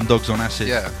Dogs on Acid.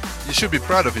 Yeah. You should be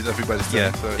proud of it. Everybody's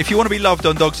saying. Yeah. So. If you want to be loved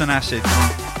on Dogs on Acid,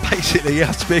 basically you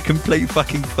have to be a complete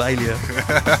fucking failure.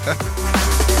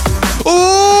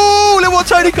 Ooh, look what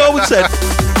Tony Coleman said.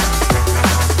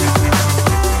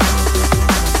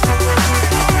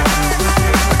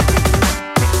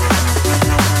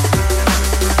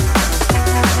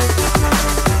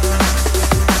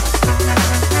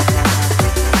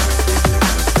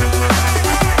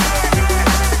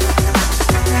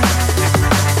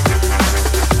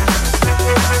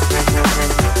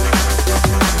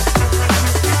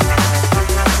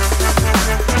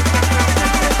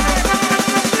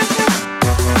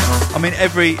 I mean,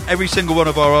 every single one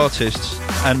of our artists,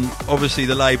 and obviously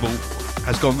the label,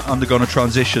 has undergone a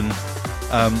transition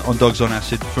on Dogs on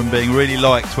Acid from being really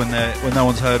liked when no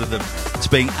one's heard of them to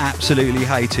being absolutely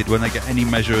hated when they get any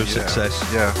measure of success.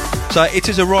 Yeah. So it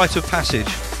is a rite of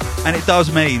passage, and it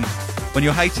does mean when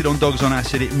you're hated on Dogs on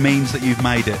Acid, it means that you've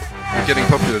made it. You're getting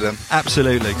popular then.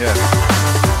 Absolutely. Yeah.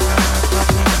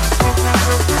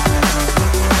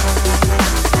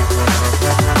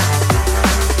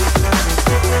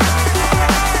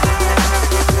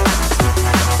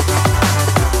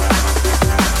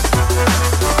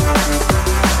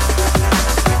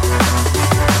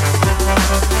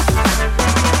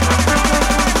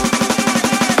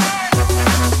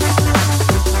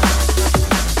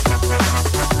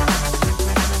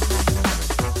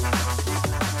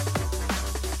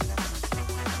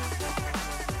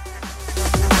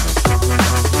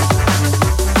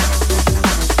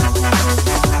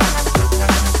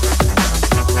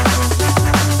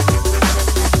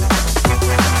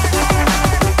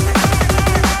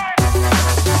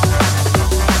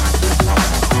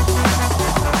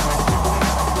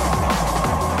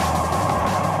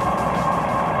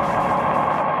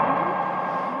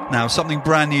 Now, something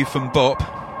brand new from Bop.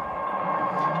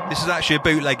 This is actually a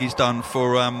bootleg he's done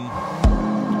for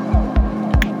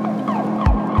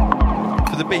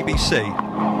the BBC,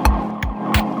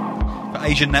 for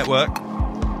Asian Network.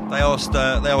 They asked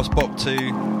Bop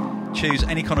to choose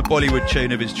any kind of Bollywood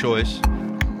tune of his choice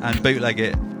and bootleg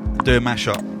it, do a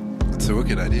mashup. That's a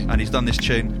wicked idea. And he's done this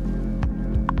tune.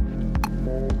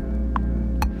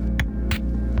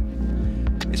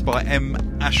 It's by M.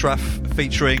 Ashraf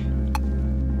featuring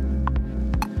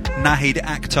Nahid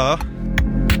Akhtar.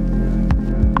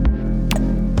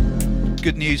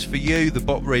 Good News for You, the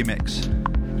Bop remix.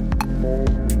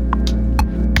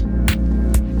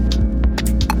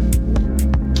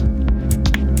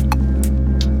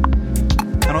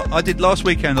 And I did last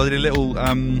weekend. I did a little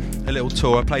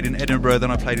tour. I played in Edinburgh, then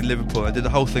I played in Liverpool. I did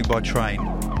the whole thing by train,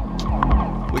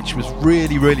 which was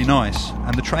really, really nice.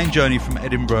 And the train journey from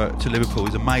Edinburgh to Liverpool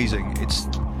is amazing. It's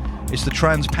the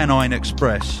Trans-Pennine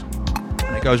Express.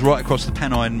 And it goes right across the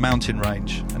Pennine mountain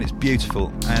range, and it's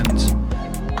beautiful. And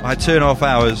I had 2.5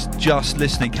 hours just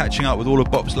listening, catching up with all of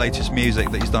Bop's latest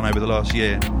music that he's done over the last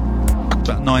year.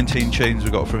 About 19 tunes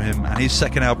we got from him, and his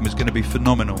second album is going to be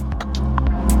phenomenal.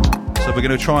 So we're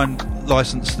going to try and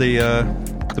license the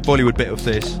Bollywood bit of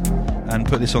this and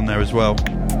put this on there as well.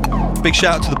 Big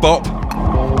shout out to the Bop.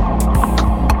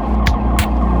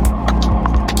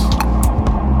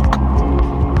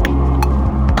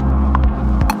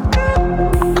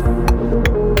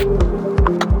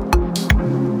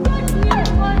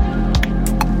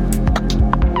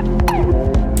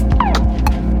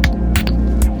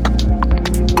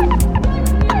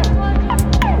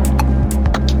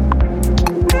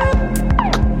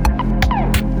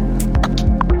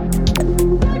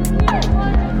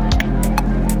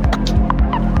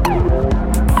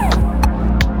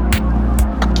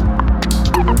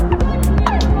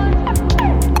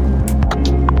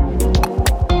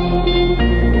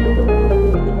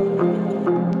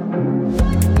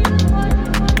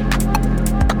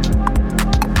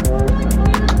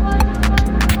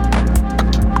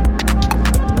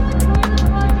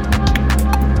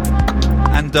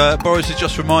 And Boris has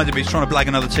just reminded me he's trying to blag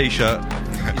another T-shirt.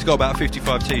 He's got about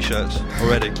 55 T-shirts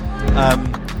already.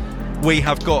 We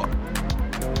have got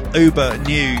uber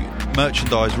new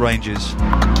merchandise ranges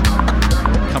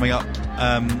coming up.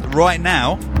 Right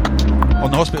now,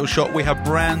 on the Hospital shop, we have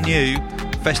brand new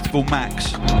Festival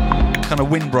Max kind of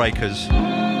windbreakers.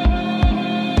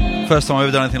 First time I've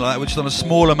ever done anything like that, which is on a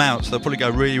small amount, so they'll probably go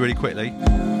really, really quickly.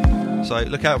 So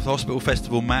look out for the Hospital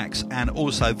Festival Max, and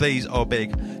also these are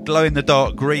big.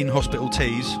 Glow-in-the-dark green hospital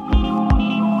tees.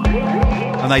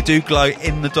 And they do glow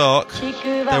in the dark.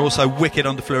 They're also wicked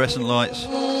under fluorescent lights.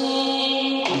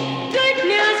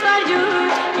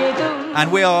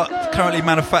 And we are currently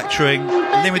manufacturing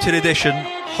limited edition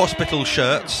hospital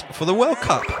shirts for the World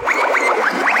Cup.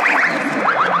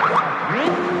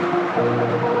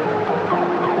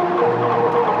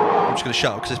 I'm just going to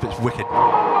shut up because this bit's wicked.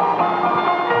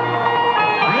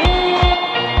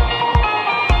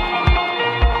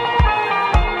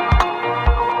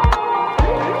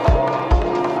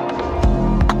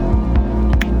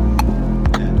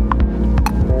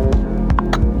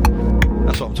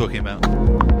 Talking about.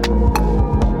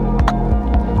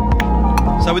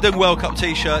 So we're doing World Cup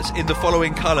T-shirts in the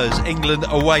following colours: England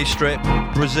away strip,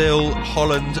 Brazil,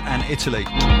 Holland and Italy.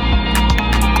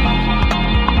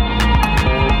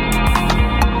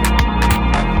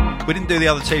 We didn't do the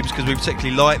other teams because we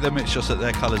particularly like them, it's just that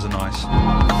their colours are nice.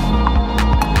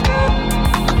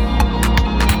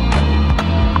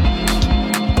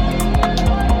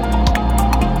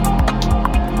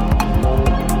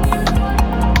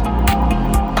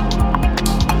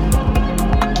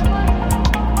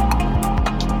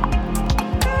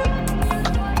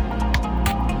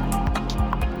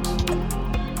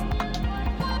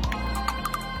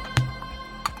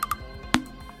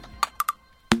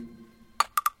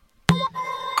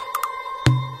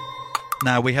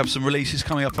 Now we have some releases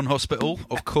coming up on Hospital,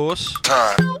 of course.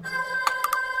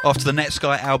 After the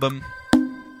Netsky album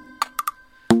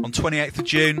on 28th of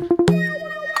June.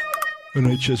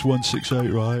 NHS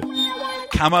 168, right?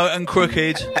 Camo and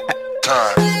Crooked.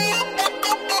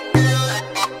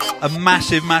 A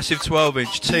massive, massive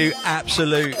 12-inch. Two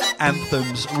absolute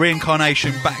anthems.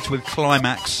 Reincarnation backed with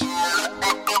Climax.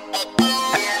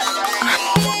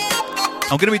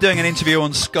 I'm going to be doing an interview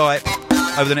on Skype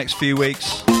over the next few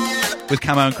weeks with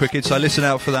Camo and Crooked, so listen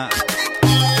out for that.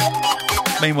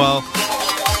 Meanwhile,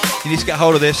 you need to get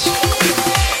hold of this.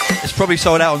 It's probably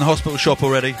sold out on the Hospital shop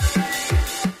already,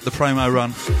 the promo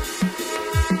run.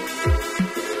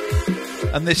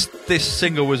 And this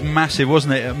single was massive,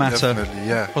 wasn't it, at Matter? Definitely,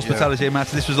 yeah. Hospitality at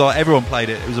Matter. This was like, everyone played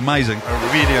it. It was amazing.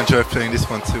 I really enjoyed playing this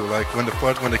one too, like when the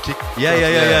kick.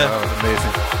 Yeah. Oh,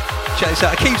 amazing. Check this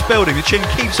out. It keeps building. The tune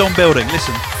keeps on building.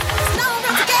 Listen.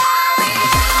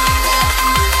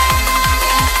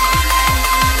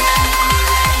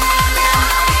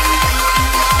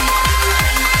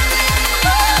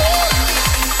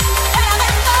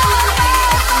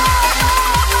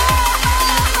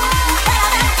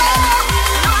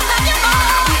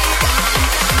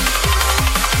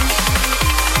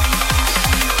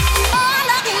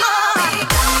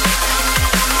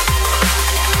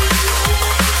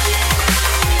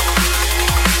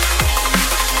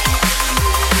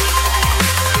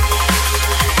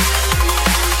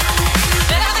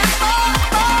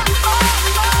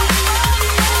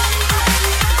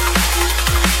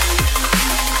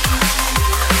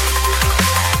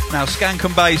 Now, Skank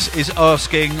and Bass is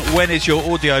asking, when is your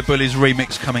Audio Bullies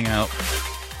remix coming out?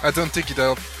 I don't think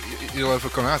it'll ever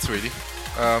come out, really.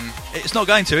 It's not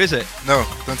going to, is it? No,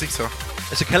 don't think so.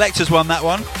 It's a collector's one, that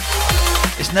one.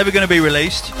 It's never going to be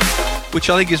released, which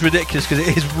I think is ridiculous because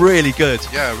it is really good.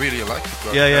 Yeah, I really like it.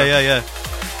 But yeah.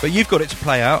 But you've got it to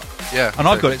play out. Yeah. And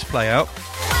I've got it to play out.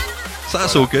 So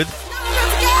that's all good.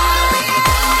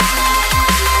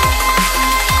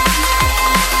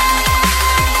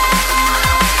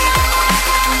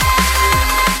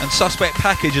 Suspect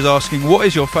Package is asking, what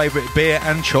is your favourite beer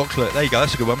and chocolate? There you go,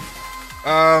 that's a good one.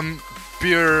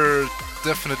 Beer,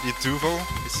 definitely Duvel.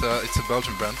 It's a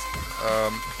Belgian brand.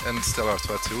 And Stella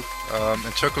Artois too.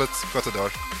 And chocolate, Côte d'Or.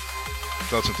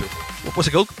 Belgian too. What's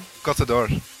it called? Côte d'Or.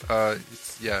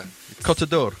 Côte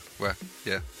d'Or? Well,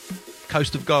 yeah.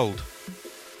 Coast of Gold?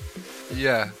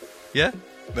 Yeah. Yeah?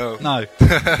 No. No.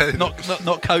 not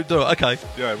Côte d'Or, okay.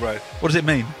 Yeah, right. What does it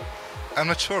mean? I'm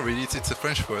not sure really, it's a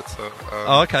French word, so...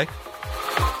 oh, okay.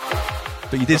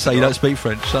 But you did say you don't speak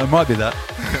French, so it might be that.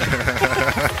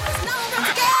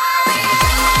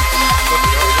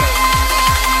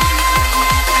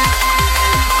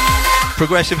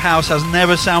 Progressive House has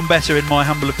never sounded better in my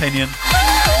humble opinion.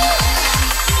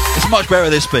 It's much better at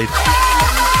this speed.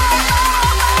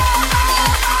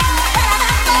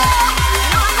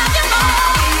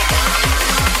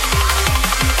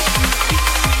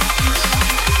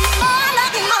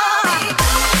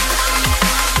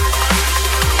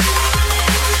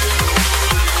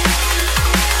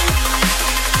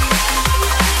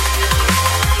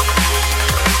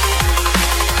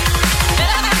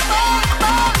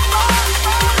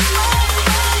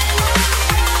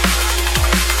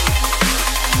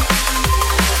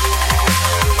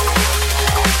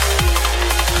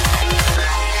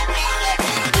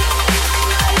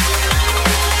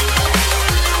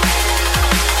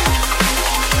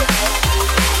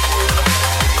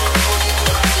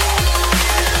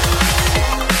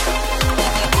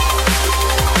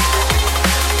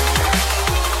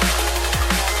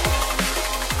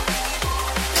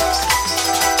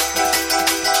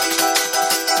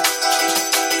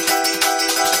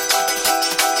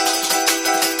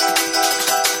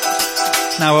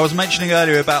 Now, I was mentioning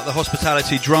earlier about the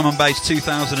Hospitality Drum and Bass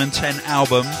 2010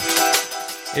 album.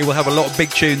 It will have a lot of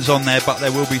big tunes on there, but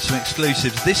there will be some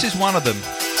exclusives. This is one of them.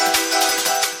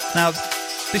 Now,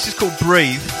 this is called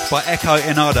Breathe by Echo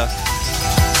Inada.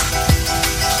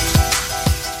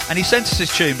 And he sent us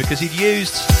this tune because he'd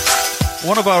used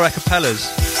one of our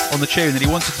acapellas on the tune and he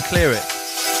wanted to clear it.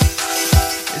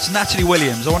 It's Natalie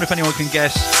Williams. I wonder if anyone can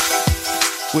guess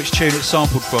which tune it's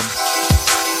sampled from.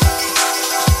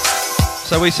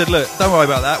 So we said, look, don't worry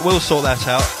about that. We'll sort that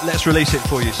out. Let's release it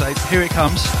for you. So here it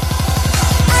comes.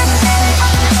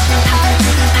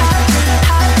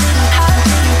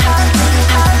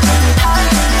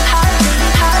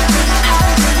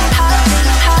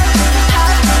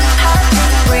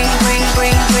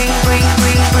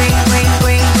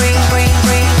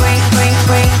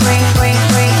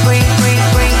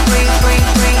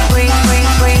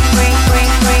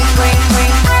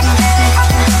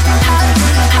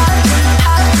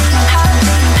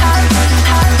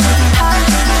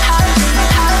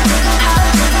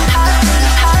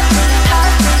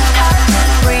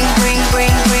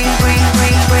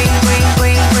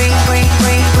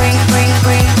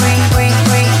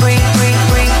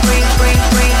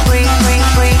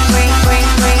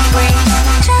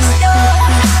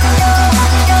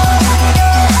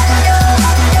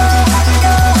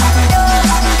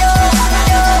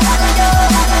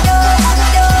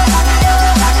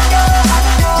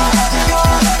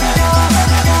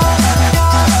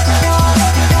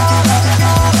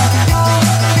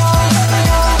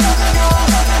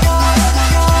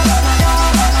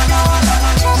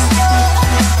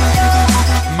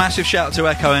 Massive shout out to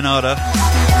Echo Inada.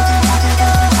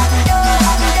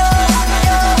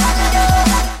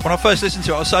 When I first listened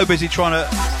to it, I was so busy trying to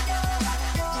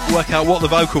work out what the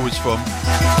vocal was from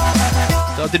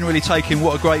that I didn't really take in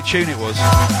what a great tune it was.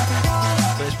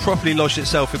 But it's properly lodged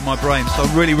itself in my brain, so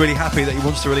I'm really, really happy that he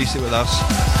wants to release it with us.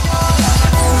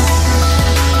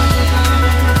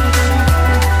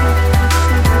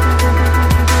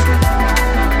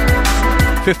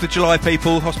 5th of July,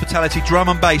 people, Hospitality Drum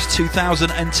and Bass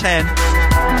 2010.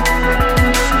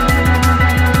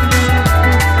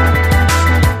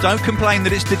 Don't complain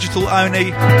that it's digital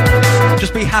only,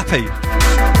 just be happy.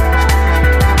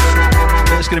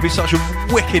 It's going to be such a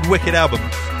wicked, wicked album.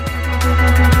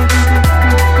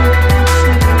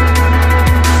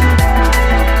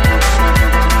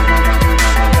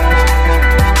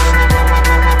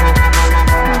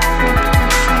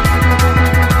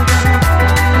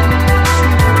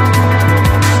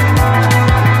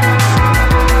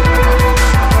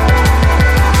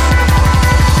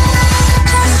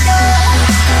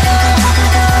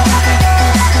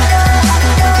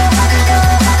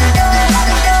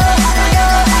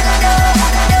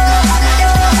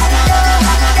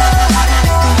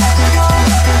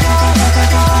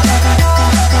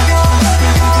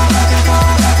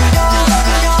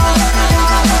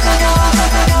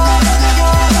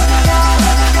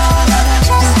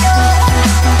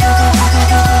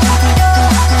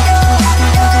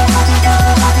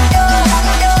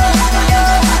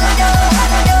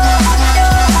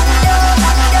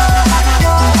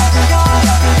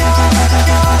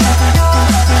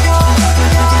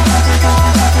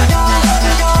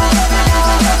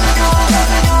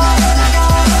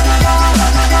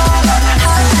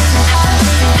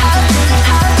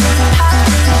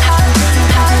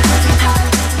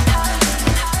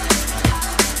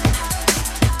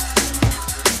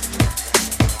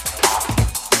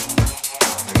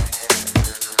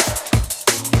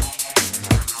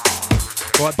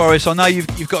 Right, Boris, I know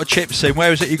you've got a chip soon.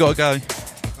 Where is it you got to go?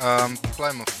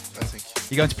 Plymouth, I think.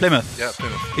 You going to Plymouth? Yeah,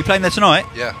 Plymouth. You playing there tonight?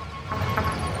 Yeah.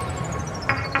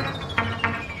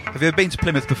 Have you ever been to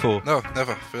Plymouth before? No,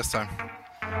 never. First time.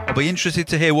 I'll be interested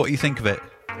to hear what you think of it.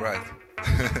 Right.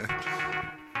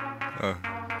 Oh.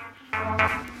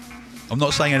 I'm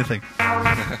not saying anything.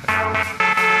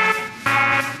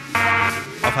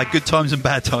 I've had good times and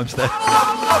bad times there.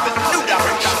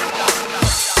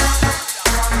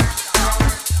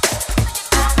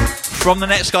 From the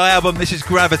Netsky album, this is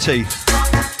Gravity.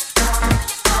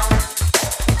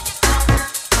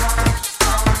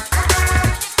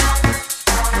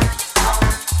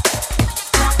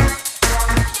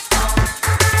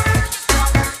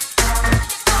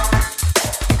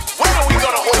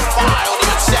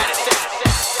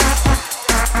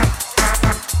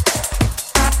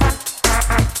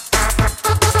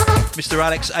 Mr.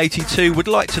 Alex82 would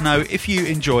like to know if you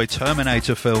enjoy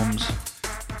Terminator films.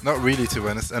 Not really, to be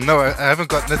honest. And no, I haven't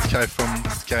got Netsky from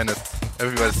Skynet.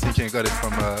 Everybody's thinking I got it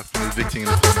from the big thing in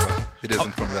the film, but it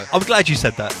isn't from that. I'm glad you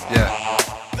said that. Yeah.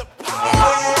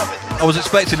 I was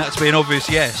expecting that to be an obvious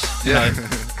yes. You know.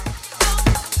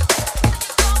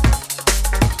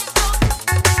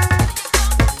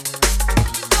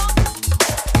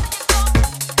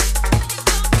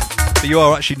 But you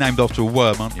are actually named after a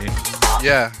worm, aren't you?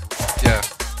 Yeah.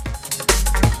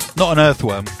 Not an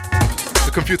earthworm.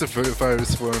 The computer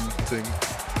virus worm thing.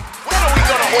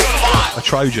 A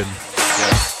Trojan.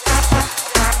 Yeah.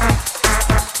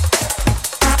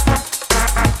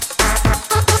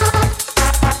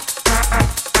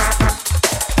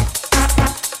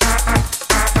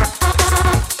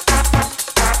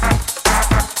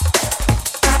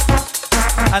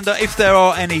 And if there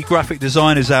are any graphic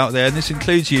designers out there, and this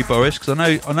includes you, Boris, because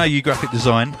I know you graphic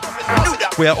design,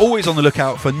 we are always on the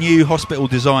lookout for new hospital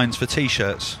designs for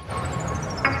T-shirts.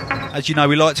 As you know,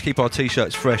 we like to keep our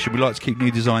T-shirts fresh, and we like to keep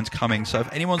new designs coming. So if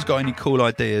anyone's got any cool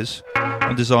ideas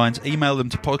on designs, email them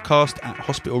to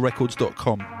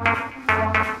podcast@hospitalrecords.com.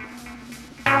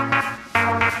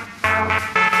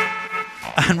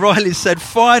 And Riley said,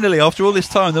 finally, after all this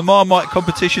time, the Marmite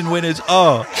competition winners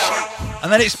are...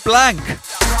 And then it's blank.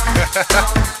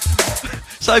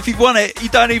 So if you've won it, you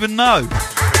don't even know.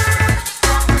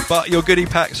 But your goodie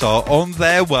packs are on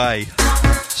their way.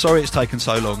 Sorry it's taken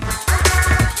so long.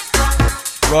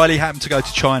 Riley happened to go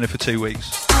to China for 2 weeks.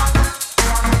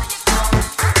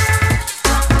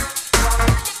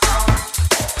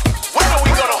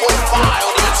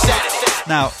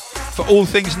 Now, for all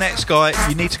things Netsky,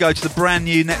 you need to go to the brand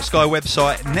new Netsky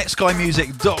website,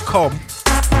 netskymusic.com.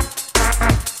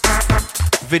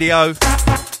 Video,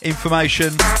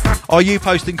 information. Are you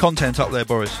posting content up there,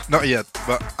 Boris? Not yet,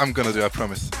 but I'm gonna do, I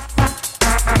promise.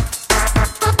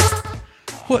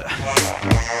 What?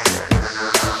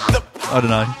 I don't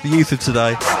know. The youth of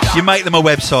today. You make them a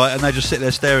website and they just sit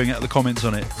there staring at the comments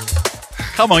on it.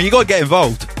 Come on, you got to get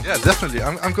involved. Yeah, definitely.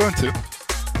 I'm going to.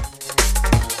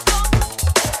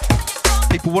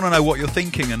 People want to know what you're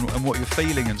thinking and what you're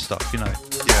feeling and stuff, you know.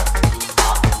 Yeah.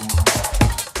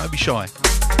 Don't be shy.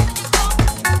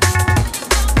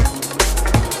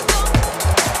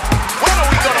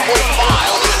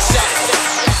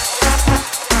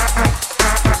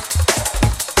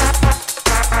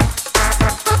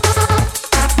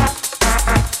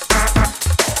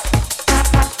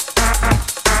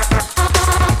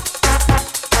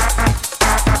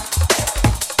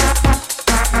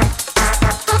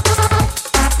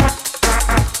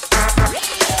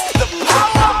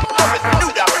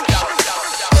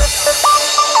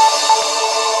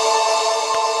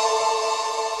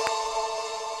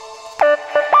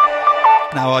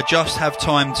 Now I just have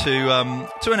time to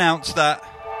announce that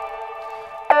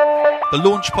the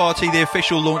launch party, the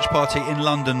official launch party in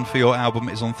London for your album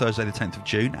is on Thursday the 10th of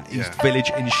June at East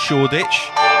Village in Shoreditch.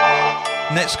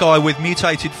 Netsky with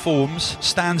Mutated Forms,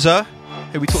 Stanza,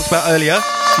 who we talked about earlier.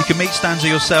 You can meet Stanza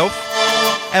yourself.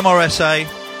 MRSA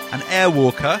and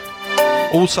Airwalker.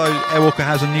 Also, Airwalker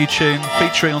has a new tune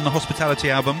featuring on the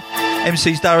Hospitality album.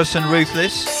 MCs Darrison,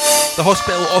 Ruthless. The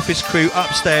hospital office crew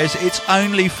upstairs. It's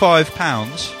only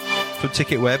 £5 from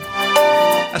TicketWeb.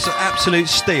 That's an absolute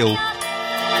steal.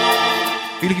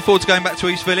 Are you looking forward to going back to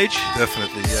East Village?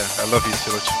 Definitely, yeah. I love East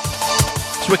Village.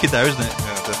 It's wicked there, isn't it?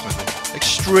 Yeah, definitely.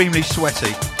 Extremely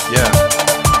sweaty. Yeah.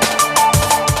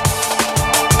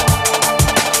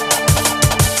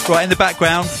 Right, in the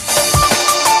background,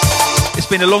 it's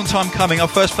been a long time coming. I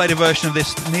first played a version of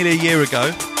this nearly a year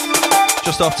ago,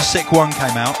 just after Sick 1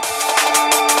 came out.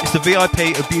 It's the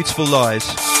VIP of Beautiful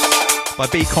Lies by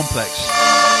B Complex.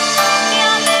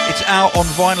 It's out on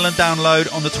vinyl and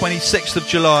download on the 26th of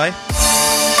July.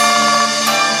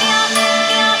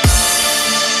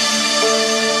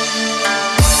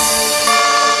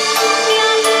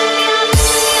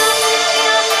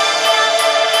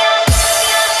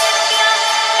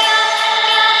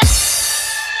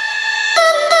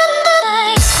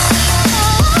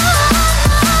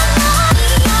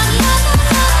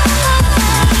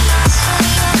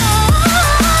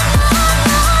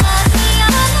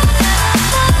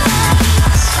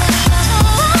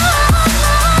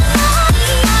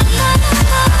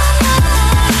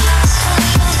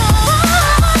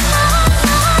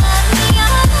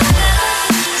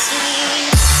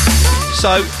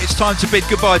 So it's time to bid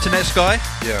goodbye to Netsky.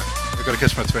 Yeah, I've got to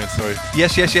catch my train, sorry.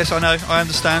 Yes, I know, I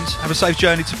understand. Have a safe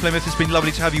journey to Plymouth. It's been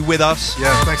lovely to have you with us.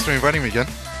 Yeah, thanks for inviting me again.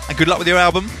 And good luck with your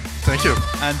album. Thank you.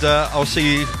 And I'll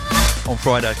see you on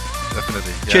Friday.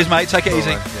 Definitely. Yeah. Cheers, mate. Take it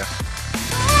easy. Yeah.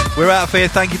 We're out of here.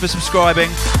 Thank you for subscribing.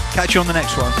 Catch you on the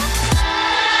next one.